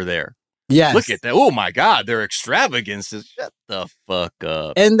dry over there. Yes. Look at that. Oh my God, their extravagances. Shut the fuck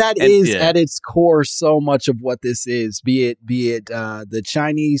up. And that is at its core so much of what this is, be it the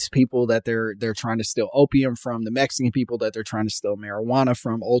Chinese people that they're trying to steal opium from, the Mexican people that they're trying to steal marijuana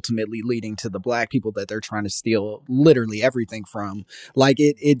from, ultimately leading to the black people that they're trying to steal literally everything from. Like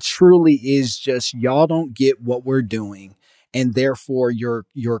it truly is just, y'all don't get what we're doing, and therefore you're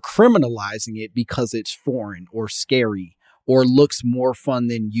criminalizing it because it's foreign or scary or looks more fun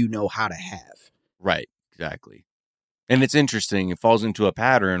than you know how to have. Right, exactly. And it's interesting. It falls into a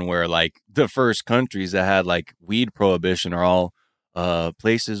pattern where like the first countries that had like weed prohibition are all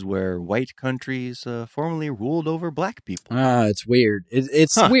places where white countries formerly ruled over black people. It's weird.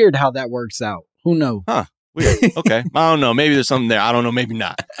 It's weird how that works out. Who knows? Weird. Okay. I don't know. Maybe there's something there. I don't know. Maybe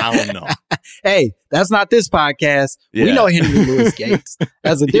not. I don't know. Hey, that's not this podcast. Yeah. We know Henry Louis Gates.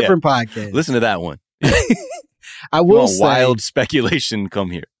 That's a different podcast. Listen to that one. I will say, wild speculation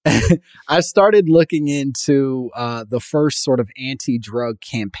come here. I started looking into the first sort of anti-drug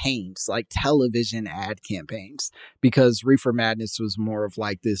campaigns, like television ad campaigns, because Reefer Madness was more of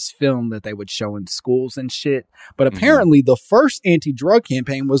like this film that they would show in schools and shit. But apparently the first anti-drug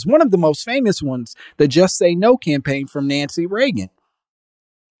campaign was one of the most famous ones, the Just Say No campaign from Nancy Reagan.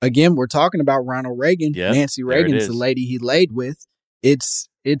 Again, we're talking about Ronald Reagan. Yep, Nancy Reagan's the lady he laid with. It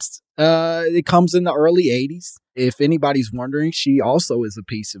comes in the early 80s. If anybody's wondering, she also is a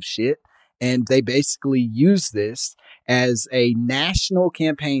piece of shit. And they basically use this as a national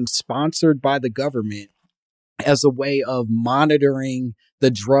campaign sponsored by the government as a way of monitoring the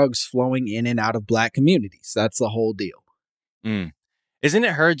drugs flowing in and out of black communities. That's the whole deal. Mm. Isn't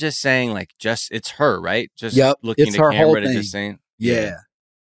it her just saying like, it's her, right? Just looking it's at her camera whole and just saying, yeah.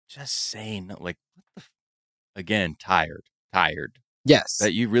 Just saying, like, what the again, tired. Yes.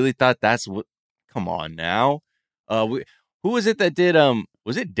 That you really thought that's what, come on now. Who was it that did,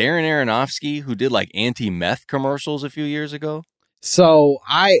 was it Darren Aronofsky who did like anti-meth commercials a few years ago? So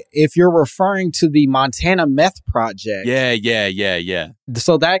if you're referring to the Montana Meth Project. Yeah.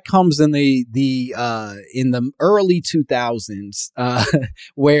 So that comes in the early 2000s,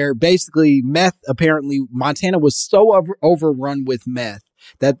 where basically meth, apparently Montana was so overrun with meth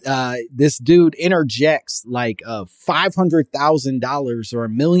that this dude interjects like $500,000 or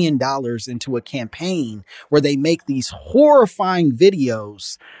 $1 million into a campaign where they make these horrifying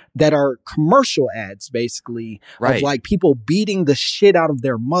videos that are commercial ads, basically, of like people beating the shit out of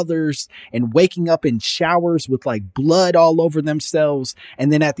their mothers and waking up in showers with like blood all over themselves.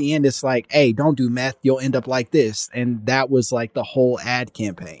 And then at the end, it's like, hey, don't do meth. You'll end up like this. And that was like the whole ad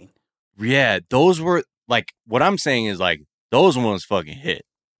campaign. Yeah, those were like, what I'm saying is like, those ones fucking hit.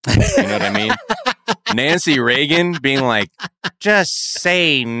 You know what I mean? Nancy Reagan being like, just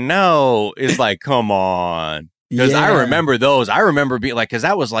say no is like, come on. Because I remember those. I remember being like, because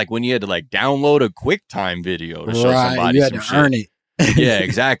that was like when you had to like download a QuickTime video to show somebody you had some to shit. Earn it. Yeah,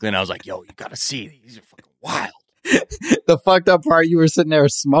 exactly. And I was like, yo, you got to see these are fucking wild. The fucked up part, you were sitting there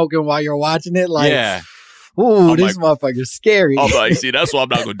smoking while you're watching it. Like, yeah. Ooh, this motherfucker's scary. I'm like, see, that's why I'm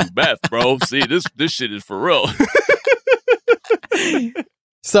not going to do meth, bro. See, this shit is for real.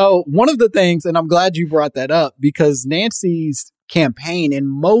 So one of the things, and I'm glad you brought that up, because Nancy's campaign and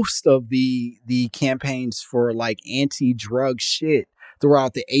most of the campaigns for like anti-drug shit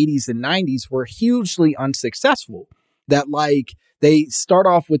throughout the 80s and 90s were hugely unsuccessful. That like they start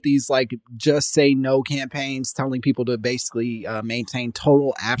off with these like Just Say No campaigns telling people to basically maintain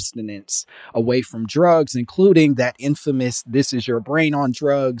total abstinence away from drugs, including that infamous "This Is Your Brain on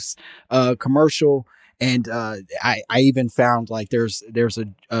Drugs" commercial. And I even found like there's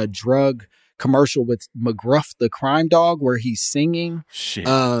a drug commercial with McGruff the crime dog where he's singing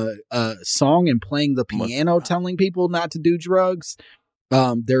a song and playing the piano, telling people not to do drugs.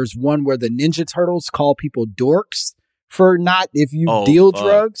 There's one where the Ninja Turtles call people dorks for not if you deal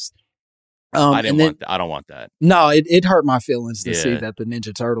drugs. I don't want that. No, it hurt my feelings to see that the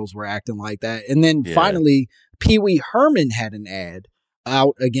Ninja Turtles were acting like that. And then finally, Pee Wee Herman had an ad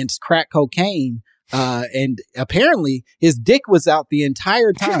out against crack cocaine. And apparently his dick was out the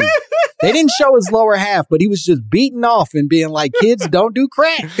entire time. They didn't show his lower half, but he was just beating off and being like, kids, don't do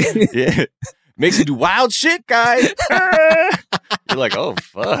crack. Yeah. Makes you do wild shit, guys. You're like, oh,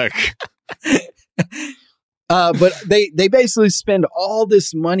 fuck. But they basically spend all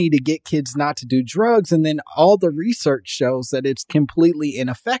this money to get kids not to do drugs. And then all the research shows that it's completely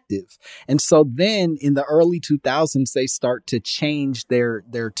ineffective. And so then in the early 2000s, they start to change their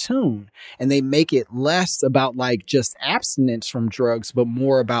tune and they make it less about like just abstinence from drugs, but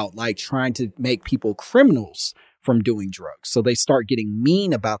more about like trying to make people criminals from doing drugs. So they start getting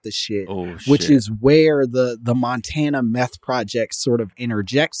mean about the shit, which is where the Montana Meth Project sort of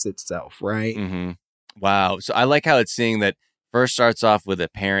interjects itself, right? Mm-hmm. Wow. So I like how it's saying that first starts off with a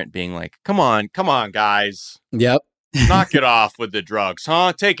parent being like, come on, guys. Yep. Knock it off with the drugs,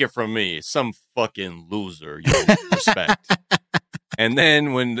 huh? Take it from me. Some fucking loser you respect. And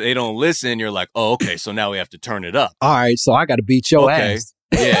then when they don't listen, you're like, oh, okay, so now we have to turn it up. All right, so I got to beat your ass.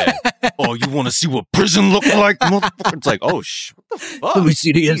 Yeah. Oh, you want to see what prison look like? Motherfucker? It's like, oh, what the fuck? Let me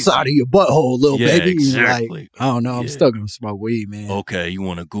see the inside of your butthole, little baby. Exactly. Like, I don't know. I'm still going to smoke weed, man. Okay, you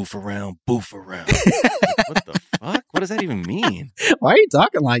want to goof around, boof around. Like, what the fuck? What does that even mean? Why are you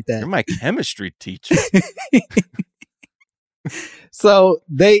talking like that? You're my chemistry teacher. So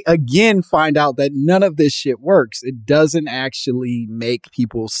they again find out that none of this shit works. It doesn't actually make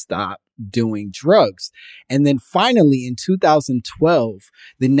people stop doing drugs. And then finally in 2012,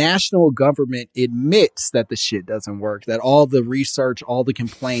 the national government admits that the shit doesn't work, that all the research, all the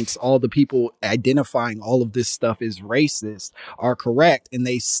complaints, all the people identifying all of this stuff is racist are correct. And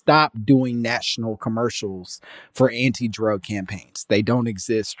they stop doing national commercials for anti-drug campaigns. They don't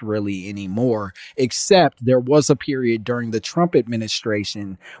exist really anymore, except there was a period during the Trump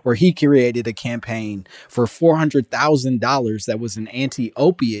administration where he created a campaign for $400,000 that was an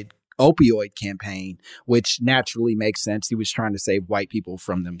opioid campaign, which naturally makes sense. He was trying to save white people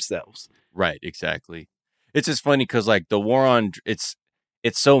from themselves. Right, exactly. It's just funny because like the war on it's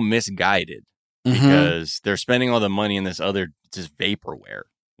so misguided because they're spending all the money in this other just vaporware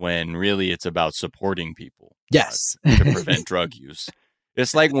when really it's about supporting people. Yes. To prevent drug use.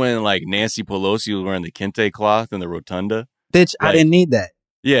 It's like when like Nancy Pelosi was wearing the kente cloth in the rotunda. Bitch, I didn't need that.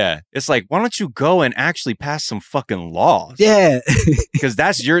 Yeah, it's like, why don't you go and actually pass some fucking laws? Yeah, because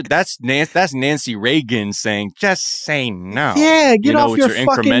that's Nancy Reagan saying, just say no. Yeah, get off your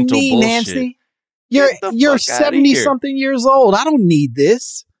fucking knee, bullshit. Nancy. You're 70 something years old. I don't need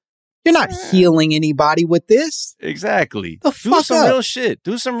this. You're not healing anybody with this. Exactly. Do some real shit.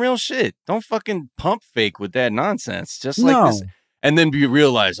 Do some real shit. Don't fucking pump fake with that nonsense. Just like this, and then you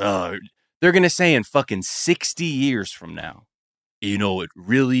realize, oh, they're gonna say in fucking 60 years from now, you know, it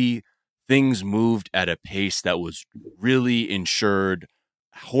really, things moved at a pace that was really ensured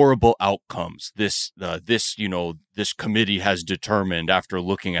horrible outcomes. This committee has determined after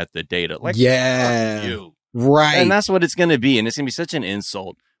looking at the data. Like, yeah, you. Right. And that's what it's going to be. And it's going to be such an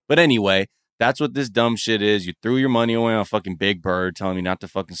insult. But anyway, that's what this dumb shit is. You threw your money away on fucking Big Bird telling me not to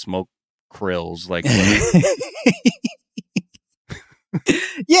fucking smoke krills. Like,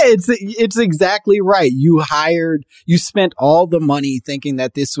 yeah, it's exactly right. You spent all the money thinking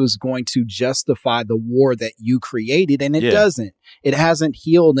that this was going to justify the war that you created, and it doesn't. It hasn't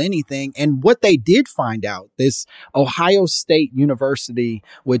healed anything. And what they did find out, this Ohio State University,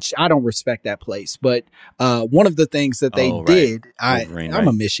 which I don't respect that place, but one of the things that they did, I'm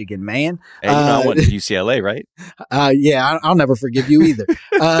a Michigan man. Hey, I went to UCLA, right? Yeah, I'll never forgive you either.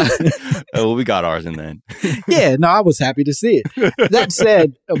 Well, we got ours in then. Yeah, no, I was happy to see it. That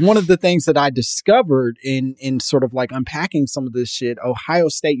said, one of the things that I discovered in sort of like unpacking some of this shit, Ohio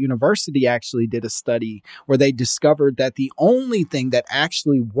State University actually did a study where they discovered that the only thing that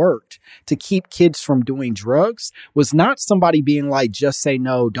actually worked to keep kids from doing drugs was not somebody being like, just say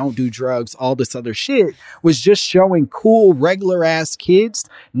no, don't do drugs, all this other shit, was just showing cool, regular ass kids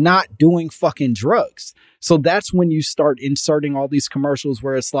not doing fucking drugs. So that's when you start inserting all these commercials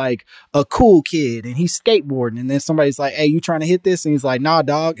where it's like a cool kid and he's skateboarding, and then somebody's like, hey, you trying to hit this? And he's like, nah,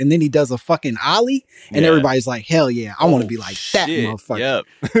 dog. And then he does a fucking ollie, and everybody's like, hell yeah, I want to be like that motherfucker.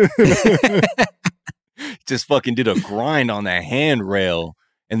 Yep. Just fucking did a grind on that handrail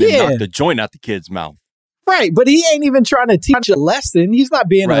and then knocked the joint out the kid's mouth. Right, but he ain't even trying to teach a lesson. He's not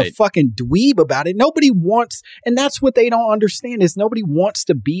being a fucking dweeb about it. Nobody wants, and that's what they don't understand, is nobody wants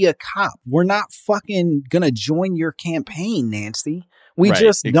to be a cop. We're not fucking gonna join your campaign, Nancy. We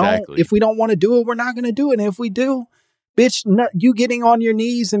just don't. If we don't want to do it, we're not gonna do it. And if we do, bitch, you getting on your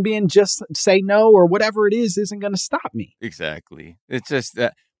knees and being just say no or whatever it is isn't gonna stop me. Exactly. It's just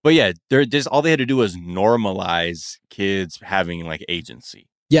that. But yeah, they're just, all they had to do was normalize kids having like agency.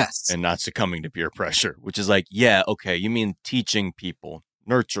 Yes. And not succumbing to peer pressure, which is like, yeah, okay, you mean teaching people,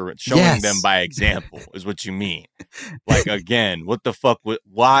 nurture it, showing them by example is what you mean. Like, again, what the fuck?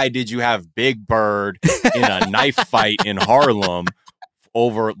 Why did you have Big Bird in a knife fight in Harlem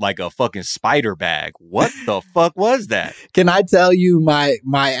over like a fucking spider bag? What the fuck was that? Can I tell you my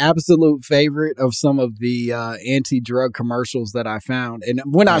absolute favorite of some of the anti-drug commercials that I found? And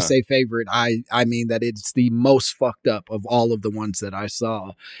when I say favorite, I mean that it's the most fucked up of all of the ones that I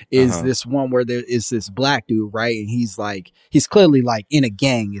saw, is this one where there is this black dude, right? And he's clearly like in a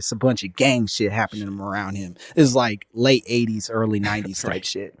gang. It's a bunch of gang shit happening around him. It's like late 80s, early 90s type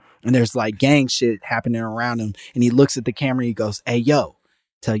shit. And there's like gang shit happening around him. And he looks at the camera and he goes, hey, yo,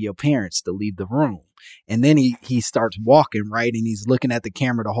 tell your parents to leave the room. And then he starts walking, right? And he's looking at the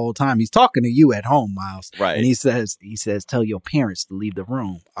camera the whole time. He's talking to you at home, Miles. Right. And he says, tell your parents to leave the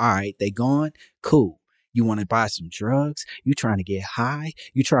room. All right, they gone? Cool. You want to buy some drugs? You trying to get high?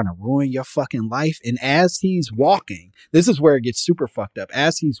 You trying to ruin your fucking life? And as he's walking, this is where it gets super fucked up.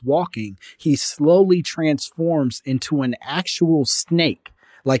 As he's walking, he slowly transforms into an actual snake.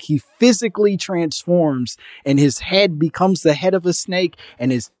 Like he physically transforms and his head becomes the head of a snake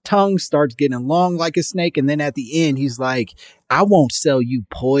and his tongue starts getting long like a snake. And then at the end, he's like, I won't sell you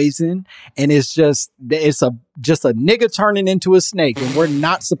poison. And it's just a nigga turning into a snake. And we're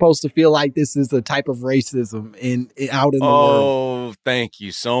not supposed to feel like this is a type of racism out in the world. Oh, thank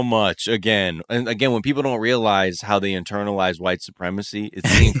you so much. Again, when people don't realize how they internalize white supremacy, it's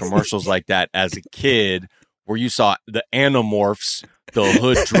seeing commercials like that as a kid where you saw the Animorphs, the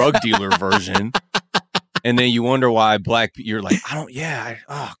hood drug dealer version. And then you wonder why you're like, wow,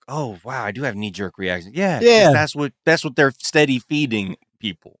 I do have knee-jerk reactions. Yeah. That's what they're steady feeding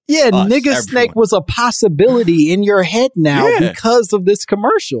people. Yeah, nigga snake was a possibility in your head now because of this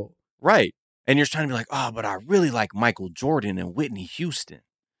commercial. Right. And you're trying to be like, oh, but I really like Michael Jordan and Whitney Houston.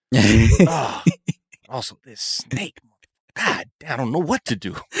 Also this snake. God, I don't know what to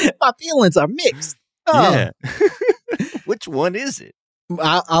do. My feelings are mixed. Oh. Yeah. Which one is it?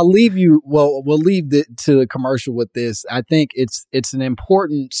 I'll leave you. Well, we'll leave to the commercial with this. I think it's an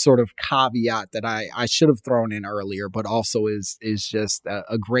important sort of caveat that I should have thrown in earlier, but also is just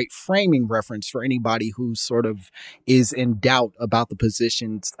a great framing reference for anybody who sort of is in doubt about the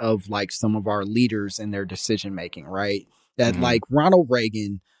positions of like some of our leaders in their decision making. Right? That like Ronald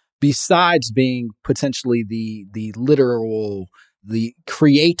Reagan, besides being potentially the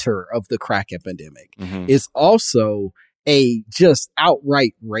creator of the crack epidemic, is also a just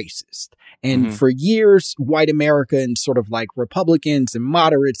outright racist. And for years, white America and sort of like Republicans and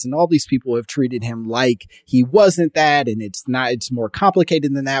moderates and all these people have treated him like he wasn't that. And it's more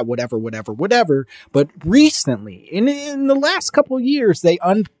complicated than that, whatever. But recently, in the last couple of years,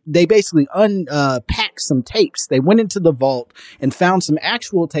 they basically unpacked some tapes. They went into the vault and found some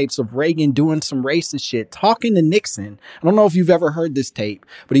actual tapes of Reagan doing some racist shit, talking to Nixon. I don't know if you've ever heard this tape,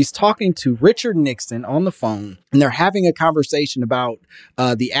 but he's talking to Richard Nixon on the phone, and they're having a conversation about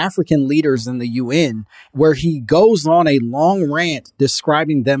the African leaders in the UN, where he goes on a long rant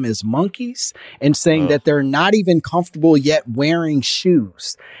describing them as monkeys and saying that they're not even comfortable yet wearing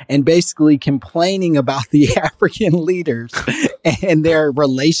shoes, and basically complaining about the African leaders and their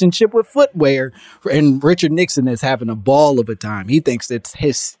relationship with footwear. And Richard Nixon is having a ball of a time. He thinks it's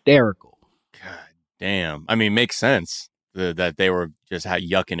hysterical. God damn. I mean, makes sense that they were just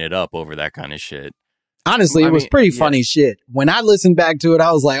yucking it up over that kind of shit. Honestly, it was pretty funny shit. When I listened back to it,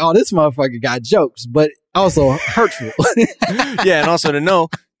 I was like, oh, this motherfucker got jokes, but also hurtful. Yeah, and also to know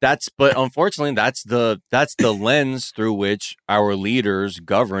but unfortunately, that's the lens through which our leaders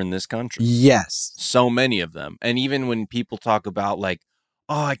govern this country. Yes. So many of them. And even when people talk about like,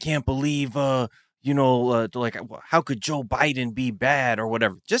 oh, I can't believe, like, how could Joe Biden be bad or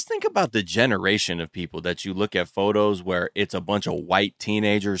whatever? Just think about the generation of people that you look at photos where it's a bunch of white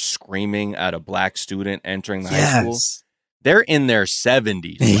teenagers screaming at a black student entering the high school. They're in their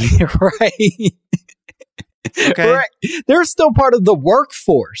 70s. Right. Okay. Right. They're still part of the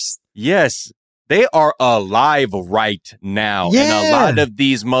workforce. Yes. They are alive right now. Yeah. And a lot of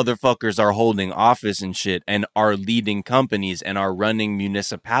these motherfuckers are holding office and shit and are leading companies and are running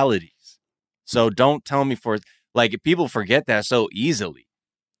municipalities. So don't tell me people forget that so easily,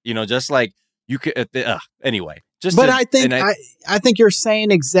 just like you could, anyway. I think you're saying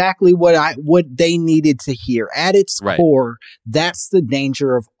exactly what they needed to hear. At its core, that's the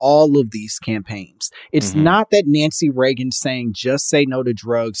danger of all of these campaigns. It's not that Nancy Reagan saying just say no to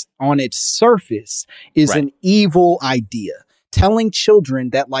drugs on its surface is an evil idea. Telling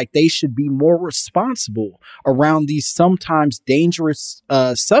children that like they should be more responsible around these sometimes dangerous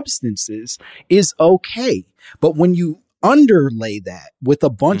substances is okay. But when you underlay that with a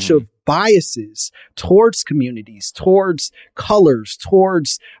bunch of biases towards communities, towards colors,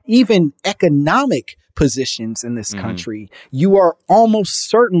 towards even economic positions in this country, you are almost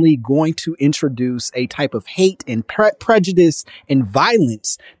certainly going to introduce a type of hate and prejudice and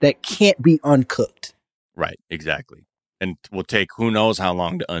violence that can't be uncooked. Right, exactly. And will take who knows how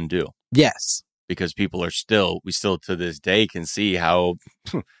long to undo. Yes. Because people we still to this day can see how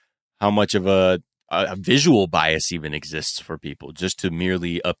much of a visual bias even exists for people just to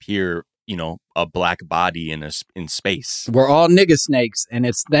merely appear, a black body in space. We're all nigga snakes, and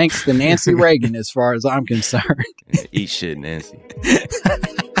it's thanks to Nancy Reagan as far as I'm concerned. Eat shit, Nancy.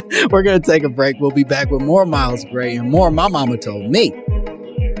 We're going to take a break. We'll be back with more Miles Gray and more My Mama Told Me.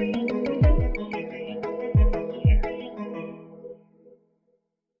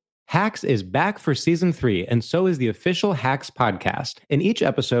 Hacks is back for season 3, and so is the official Hacks podcast. In each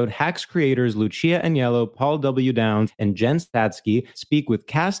episode, Hacks creators Lucia Aniello, Paul W. Downs, and Jen Statsky speak with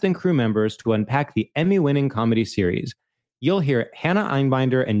cast and crew members to unpack the Emmy-winning comedy series. You'll hear Hannah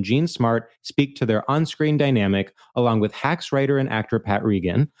Einbinder and Gene Smart speak to their on-screen dynamic, along with Hacks writer and actor Pat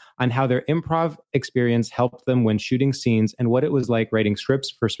Regan, on how their improv experience helped them when shooting scenes and what it was like writing scripts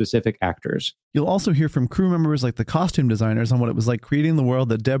for specific actors. You'll also hear from crew members like the costume designers on what it was like creating the world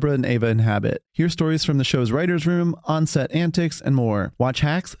that Deborah and Ava inhabit. Hear stories from the show's writer's room, on-set antics, and more. Watch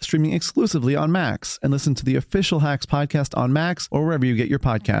Hacks streaming exclusively on Max, and listen to the official Hacks podcast on Max or wherever you get your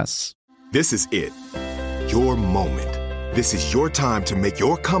podcasts. This is it. Your moment. This is your time to make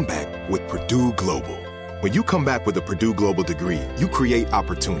your comeback with Purdue Global. When you come back with a Purdue Global degree, you create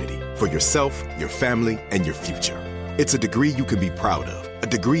opportunity for yourself, your family, and your future. It's a degree you can be proud of, a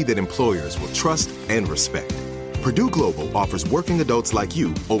degree that employers will trust and respect. Purdue Global offers working adults like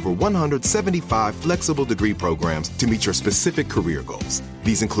you over 175 flexible degree programs to meet your specific career goals.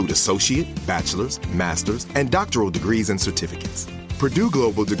 These include associate, bachelor's, master's, and doctoral degrees and certificates. Purdue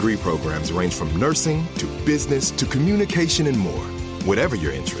Global degree programs range from nursing to business to communication and more. Whatever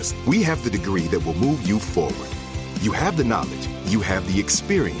your interest, we have the degree that will move you forward. You have the knowledge, you have the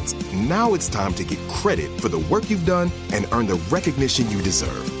experience. Now it's time to get credit for the work you've done and earn the recognition you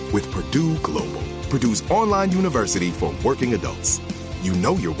deserve with Purdue Global, Purdue's online university for working adults. You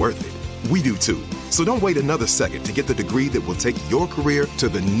know you're worth it. We do too. So don't wait another second to get the degree that will take your career to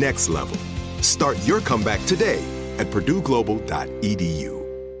the next level. Start your comeback today at purdueglobal.edu.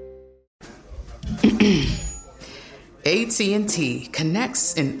 AT&T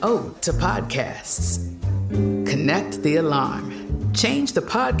connects an ode to podcasts. Connect the alarm. Change the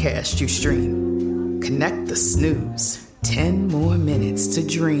podcast you stream. Connect the snooze. 10 more minutes to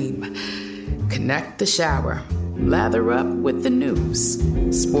dream. Connect the shower. Lather up with the news.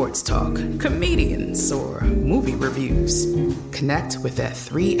 Sports talk, comedians, or movie reviews. Connect with that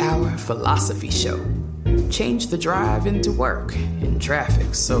 3-hour philosophy show. Change the drive into work in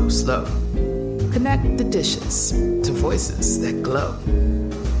traffic so slow. Connect the dishes to voices that glow.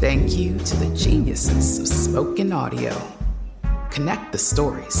 Thank you to the geniuses of spoken audio. Connect the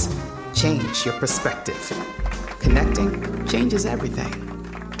stories. Change your perspective. Connecting changes everything.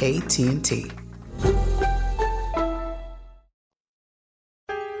 AT&T.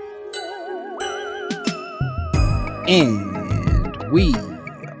 And we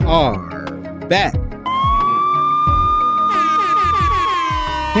are back.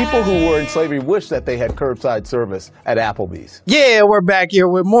 People who were in slavery wish that they had curbside service at Applebee's. Yeah, we're back here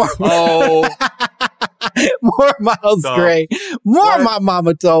with more. Oh, More Miles Gray. More My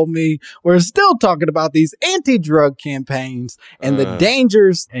Mama Told Me. We're still talking about these anti-drug campaigns and the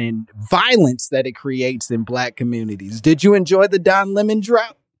dangers and violence that it creates in black communities. Did you enjoy the Don Lemon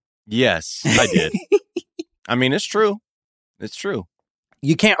drop? yes, I did. I mean, it's true. It's true.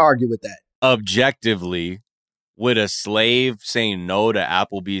 You can't argue with that. Objectively, would a slave saying no to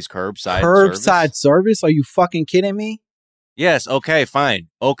Applebee's curbside Service? Are you fucking kidding me? Yes. Okay, fine.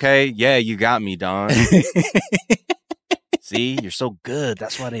 Okay. Yeah, you got me, Don. See, you're so good.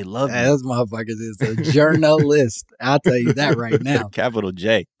 That's why they love you. Those motherfuckers is a journalist. I'll tell you that right now. Capital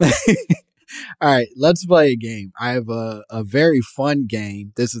J. All right, let's play a game. I have a very fun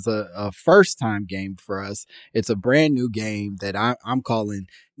game. This is a first-time game for us. It's a brand new game that I'm calling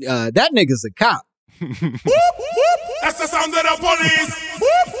That Nigga's a Cop. That's the sound of the police.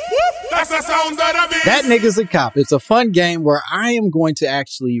 That's the sound of the beast. That Nigga's a Cop. It's a fun game where I am going to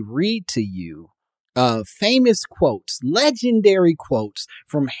actually read to you famous quotes, legendary quotes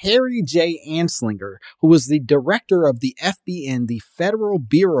from Harry J. Anslinger, who was the director of the FBN, the Federal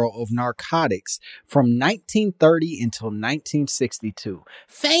Bureau of Narcotics, from 1930 until 1962.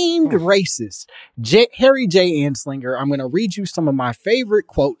 Famed racist Harry J. Anslinger. I'm going to read you some of my favorite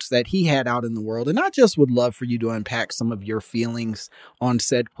quotes that he had out in the world, and I just would love for you to unpack some of your feelings on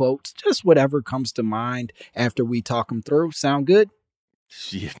said quotes, just whatever comes to mind after we talk them through. Sound good?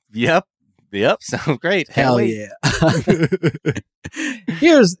 Yep, sounds great. Hell yeah.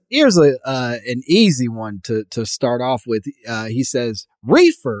 Here's an easy one to start off with. He says,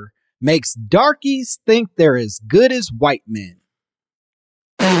 reefer makes darkies think they're as good as white men.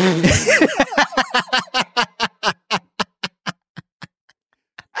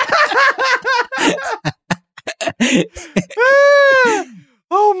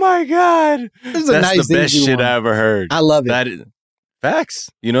 Oh my God. That's nice, the best shit one. I ever heard. I love it. That is facts.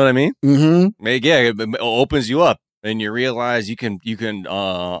 You know what I mean? Mm-hmm. Yeah, it opens you up and you realize you can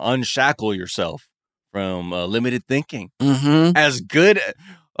unshackle yourself from limited thinking. Mm-hmm. As good.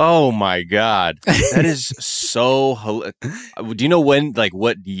 Oh my God. That is so do you know when, like,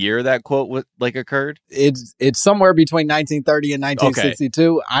 what year that quote occurred? It's somewhere between 1930 and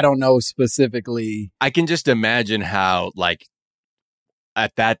 1962. Okay. I don't know specifically. I can just imagine how, like,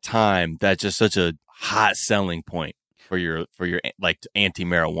 at that time, that's just such a hot selling point. for your like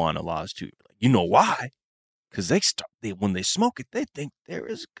anti-marijuana laws too. You know why? Because when they smoke it, they think they're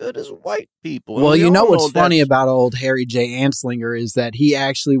as good as white people. Well, you know what's funny about old Harry J. Anslinger is that he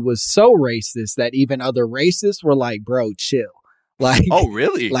actually was so racist that even other racists were like, bro, chill. Like, oh,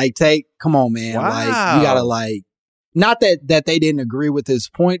 really? Like, come on, man. Wow. Like, you gotta like, not that they didn't agree with his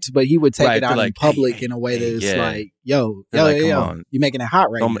points, but he would take it out in public in a way that it's like, yo, you're making it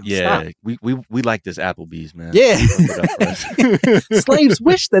hot right now. Yeah, we like this Applebee's, man. Yeah. Slaves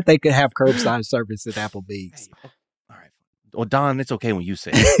wish that they could have curbside service at Applebee's. All right. Well, Don, it's okay when you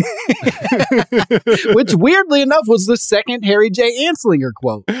say it. Which, weirdly enough, was the second Harry J. Anslinger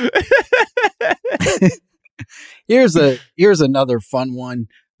quote. Here's another fun one.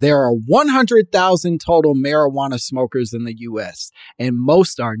 There are 100,000 total marijuana smokers in the U.S., and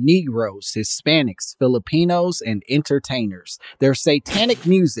most are Negroes, Hispanics, Filipinos, and entertainers. Their satanic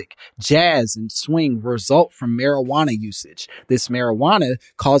music, jazz, and swing result from marijuana usage. This marijuana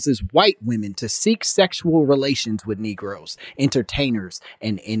causes white women to seek sexual relations with Negroes, entertainers,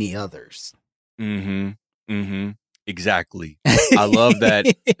 and any others. Exactly. I love that.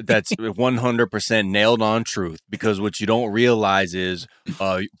 That's 100% nailed on truth, because what you don't realize is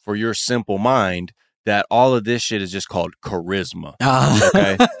for your simple mind that all of this shit is just called charisma.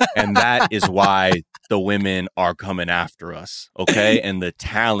 Okay. And that is why the women are coming after us. Okay. And the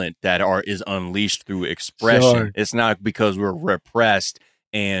talent that is unleashed through expression. Sure. It's not because we're repressed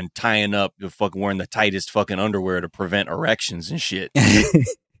and tying up wearing the tightest fucking underwear to prevent erections and shit.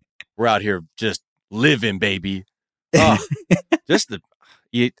 We're out here just living, baby. It's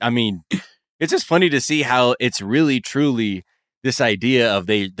just funny to see how it's really truly this idea of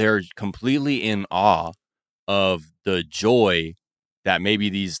they're completely in awe of the joy that maybe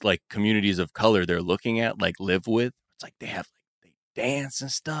these like communities of color they're looking at like live with. It's like they dance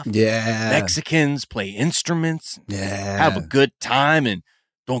and stuff. Yeah. Mexicans play instruments. Yeah. Have a good time, and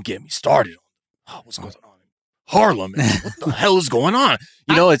don't get me started on what's going on in Harlem. What the hell is going on?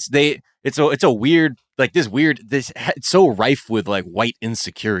 You know, it's a weird, like it's so rife with like white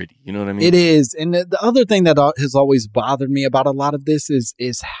insecurity. You know what I mean? It is. And the other thing that has always bothered me about a lot of this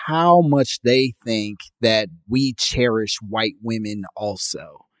is how much they think that we cherish white women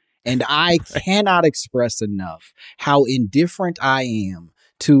also. And I cannot express enough how indifferent I am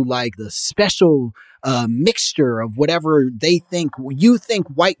to like the special mixture of whatever you think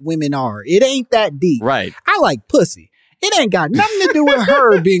white women are. It ain't that deep. Right. I like pussy. It ain't got nothing to do with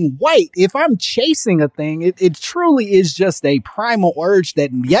her being white. If I'm chasing a thing, it truly is just a primal urge that,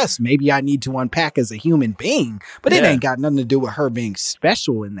 yes, maybe I need to unpack as a human being, but it ain't got nothing to do with her being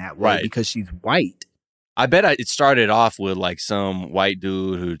special in that way because she's white. I bet it started off with like some white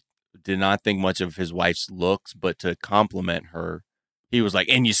dude who did not think much of his wife's looks, but to compliment her, he was like,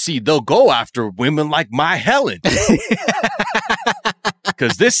 and you see, they'll go after women like my Helen.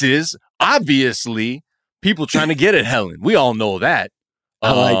 Because this is obviously people trying to get at Helen. We all know that.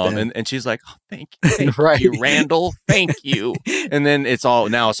 I like that. And she's like, oh, thank you, Randall. Thank you. And then it's all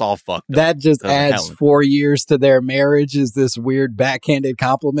fucked up. That just adds 4 years to their marriage, is this weird backhanded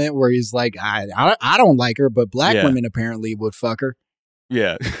compliment where he's like, I don't like her, but black women apparently would fuck her.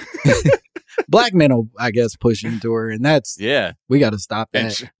 Yeah. Black men will, I guess, push into her, and that's we got to stop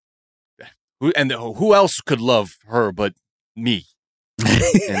that. And who else could love her but me?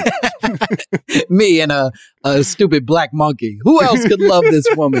 Me and a stupid black monkey. Who else could love this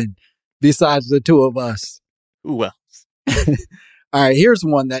woman besides the two of us? Who else? All right, here's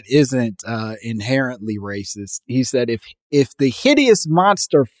one that isn't inherently racist. He said, if the hideous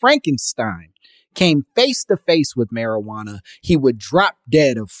monster Frankenstein came face to face with marijuana, he would drop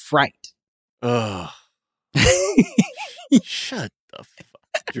dead of fright. Ugh. Shut the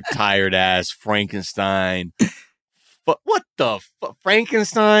fuck. Your tired ass Frankenstein. But what the fuck?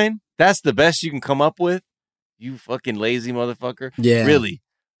 Frankenstein? That's the best you can come up with? You fucking lazy motherfucker. Yeah. Really?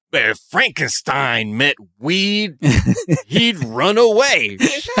 If Frankenstein met weed, he'd run away.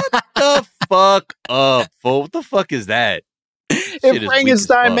 Shut the fuck up, fool. What the fuck is that? If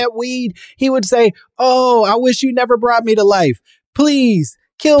Frankenstein met weed, he would say, oh, I wish you never brought me to life. Please,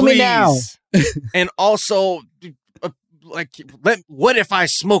 kill me now. And also, what if I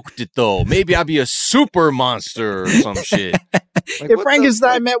smoked it, though? Maybe I'd be a super monster or some shit. If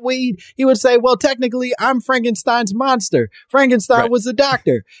Frankenstein met weed, he would say, well, technically, I'm Frankenstein's monster. Frankenstein was a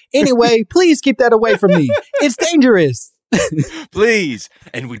doctor. Anyway, please keep that away from me. It's dangerous. Please.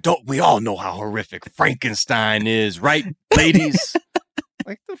 And we all know how horrific Frankenstein is, right, ladies?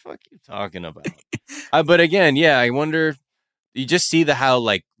 Like, the fuck are you talking about? But again, I wonder, you just see how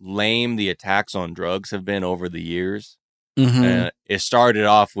like lame the attacks on drugs have been over the years. Mm-hmm. It started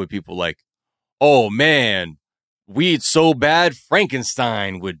off with people like, oh man, weed so bad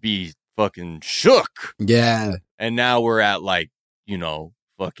Frankenstein would be fucking shook. Yeah. And now we're at like,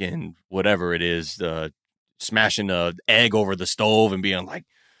 fucking whatever it is, smashing a egg over the stove and being like,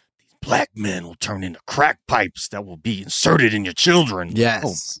 these black men will turn into crack pipes that will be inserted in your children. Yes.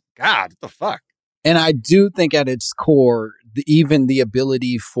 Oh my God, what the fuck? And I do think at its core, even the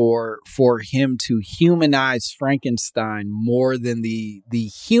ability for him to humanize Frankenstein more than the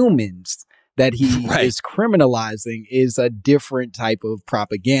humans that he is criminalizing is a different type of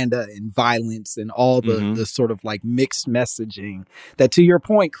propaganda and violence and all the sort of like mixed messaging that, to your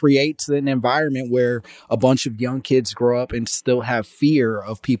point, creates an environment where a bunch of young kids grow up and still have fear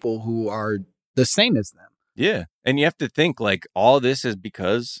of people who are the same as them. Yeah. And you have to think like all this is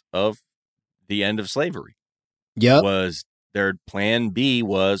because of the end of slavery. Yep. Was their plan B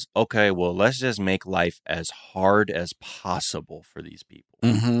was, okay, well, let's just make life as hard as possible for these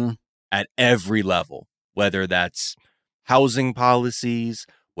people at every level, whether that's housing policies,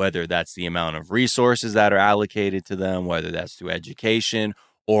 whether that's the amount of resources that are allocated to them, whether that's through education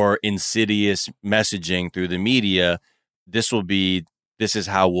or insidious messaging through the media. This is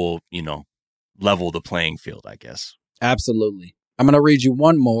how we'll, level the playing field, I guess. Absolutely. I'm going to read you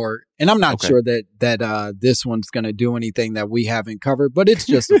one more, and I'm not sure that this one's going to do anything that we haven't covered, but it's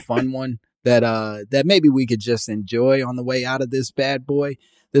just a fun one that maybe we could just enjoy on the way out of this bad boy.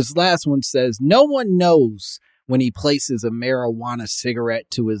 This last one says, no one knows when he places a marijuana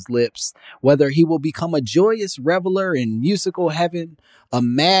cigarette to his lips whether he will become a joyous reveler in musical heaven, a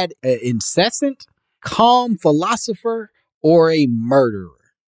mad, incessant, calm philosopher, or a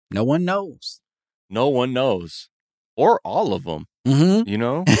murderer. No one knows. No one knows. Or all of them.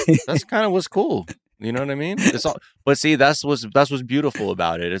 That's kind of what's cool. You know what I mean? It's all, but see, that's what's beautiful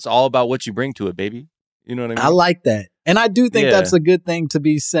about it. It's all about what you bring to it, baby. You know what I mean? I like that. And I do think that's a good thing to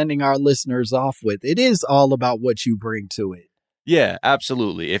be sending our listeners off with. It is all about what you bring to it. Yeah,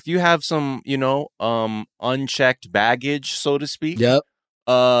 absolutely. If you have some, unchecked baggage, so to speak. Yep.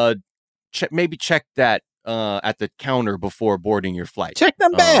 Maybe check that at the counter before boarding your flight. Check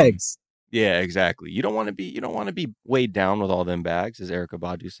them bags. Yeah, exactly. You don't want to be weighed down with all them bags, as Erykah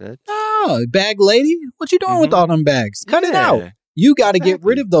Badu said. Oh, bag lady, what you doing with all them bags? Cut it out. You got to get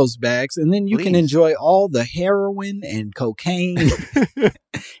rid of those bags, and then you can enjoy all the heroin and cocaine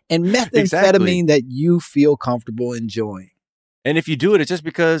and methamphetamine that you feel comfortable enjoying. And if you do it, it's just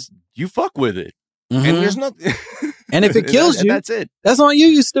because you fuck with it. And there's nothing. And if it kills you, that's it. That's on you,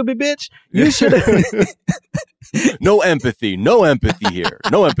 you stupid bitch. You should have. No empathy here.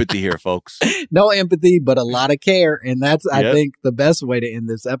 No empathy here, folks. No empathy, but a lot of care. And that's, I think, the best way to end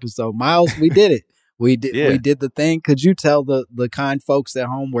this episode. Miles, we did it. We did the thing. Could you tell the kind folks at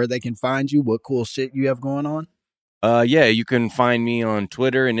home where they can find you, what cool shit you have going on? You can find me on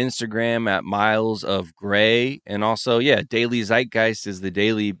Twitter and Instagram at Miles of Gray. And also, Daily Zeitgeist is the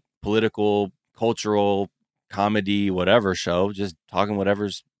daily political, cultural, comedy, whatever show, just talking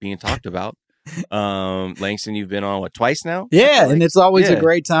whatever's being talked about. Langston, you've been on twice now? Yeah, and it's always a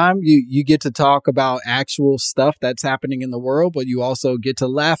great time. You get to talk about actual stuff that's happening in the world, but you also get to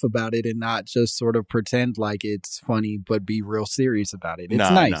laugh about it and not just sort of pretend like it's funny, but be real serious about it. It's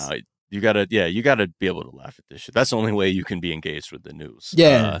nice. No. You gotta be able to laugh at this shit. That's the only way you can be engaged with the news.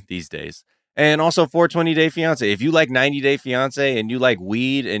 These days. And also 420 Day Fiance. If you like 90 Day Fiance and you like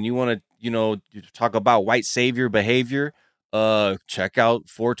weed and you want to, talk about white savior behavior, check out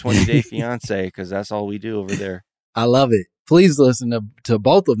 420 Day Fiance, because that's all we do over there. I love it. Please listen to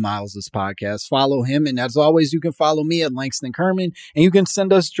both of Miles's podcasts. Follow him. And as always, you can follow me at Langston Kerman, and you can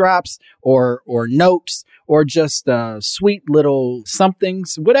send us drops or notes or just sweet little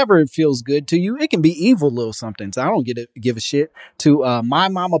somethings, whatever feels good to you. It can be evil little somethings. I don't give a shit, to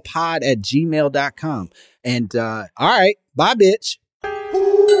mymamapod@gmail.com. And all right, bye, bitch.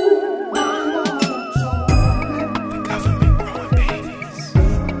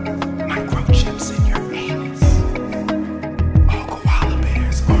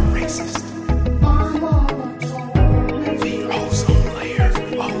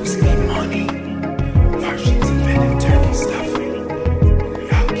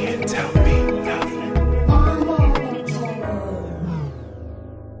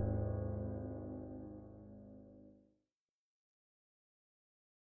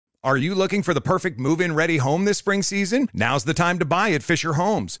 Are you looking for the perfect move-in ready home this spring season? Now's the time to buy at Fisher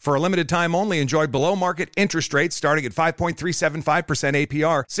Homes. For a limited time only, enjoy below-market interest rates starting at 5.375%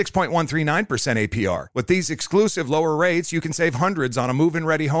 APR, 6.139% APR. With these exclusive lower rates, you can save hundreds on a move-in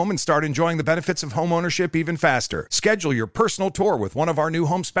ready home and start enjoying the benefits of home ownership even faster. Schedule your personal tour with one of our new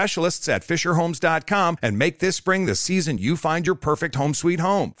home specialists at FisherHomes.com and make this spring the season you find your perfect home sweet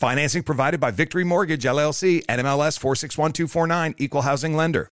home. Financing provided by Victory Mortgage, LLC, NMLS 461249, Equal Housing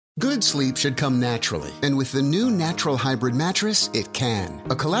Lender. Good sleep should come naturally, and with the new Natural Hybrid mattress, it can.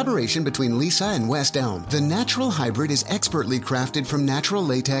 A collaboration between Lisa and West Elm, the Natural Hybrid is expertly crafted from natural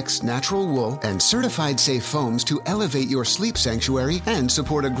latex, natural wool, and certified safe foams to elevate your sleep sanctuary and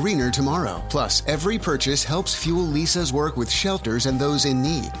support a greener tomorrow. Plus, every purchase helps fuel Lisa's work with shelters and those in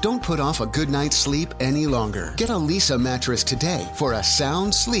need. Don't put off a good night's sleep any longer. Get a Lisa mattress today for a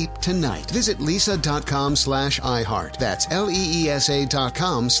sound sleep tonight. Visit lisa.com/iHeart. That's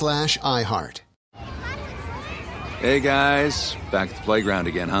LEESA.com/iHeart. Hey guys, back at the playground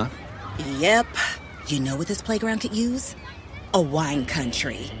again, huh? Yep. You know what this playground could use? A wine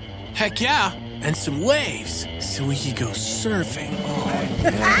country. Heck yeah, and some waves so we could go surfing. Oh,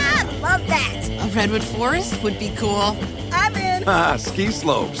 yeah. Love that. A redwood forest would be cool. I'm in. Ski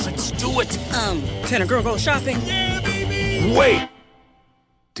slopes. Let's do it. Can a girl go shopping? Yeah, baby. Wait.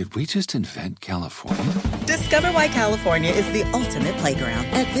 Did we just invent California? Discover why California is the ultimate playground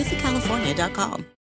at visitcalifornia.com.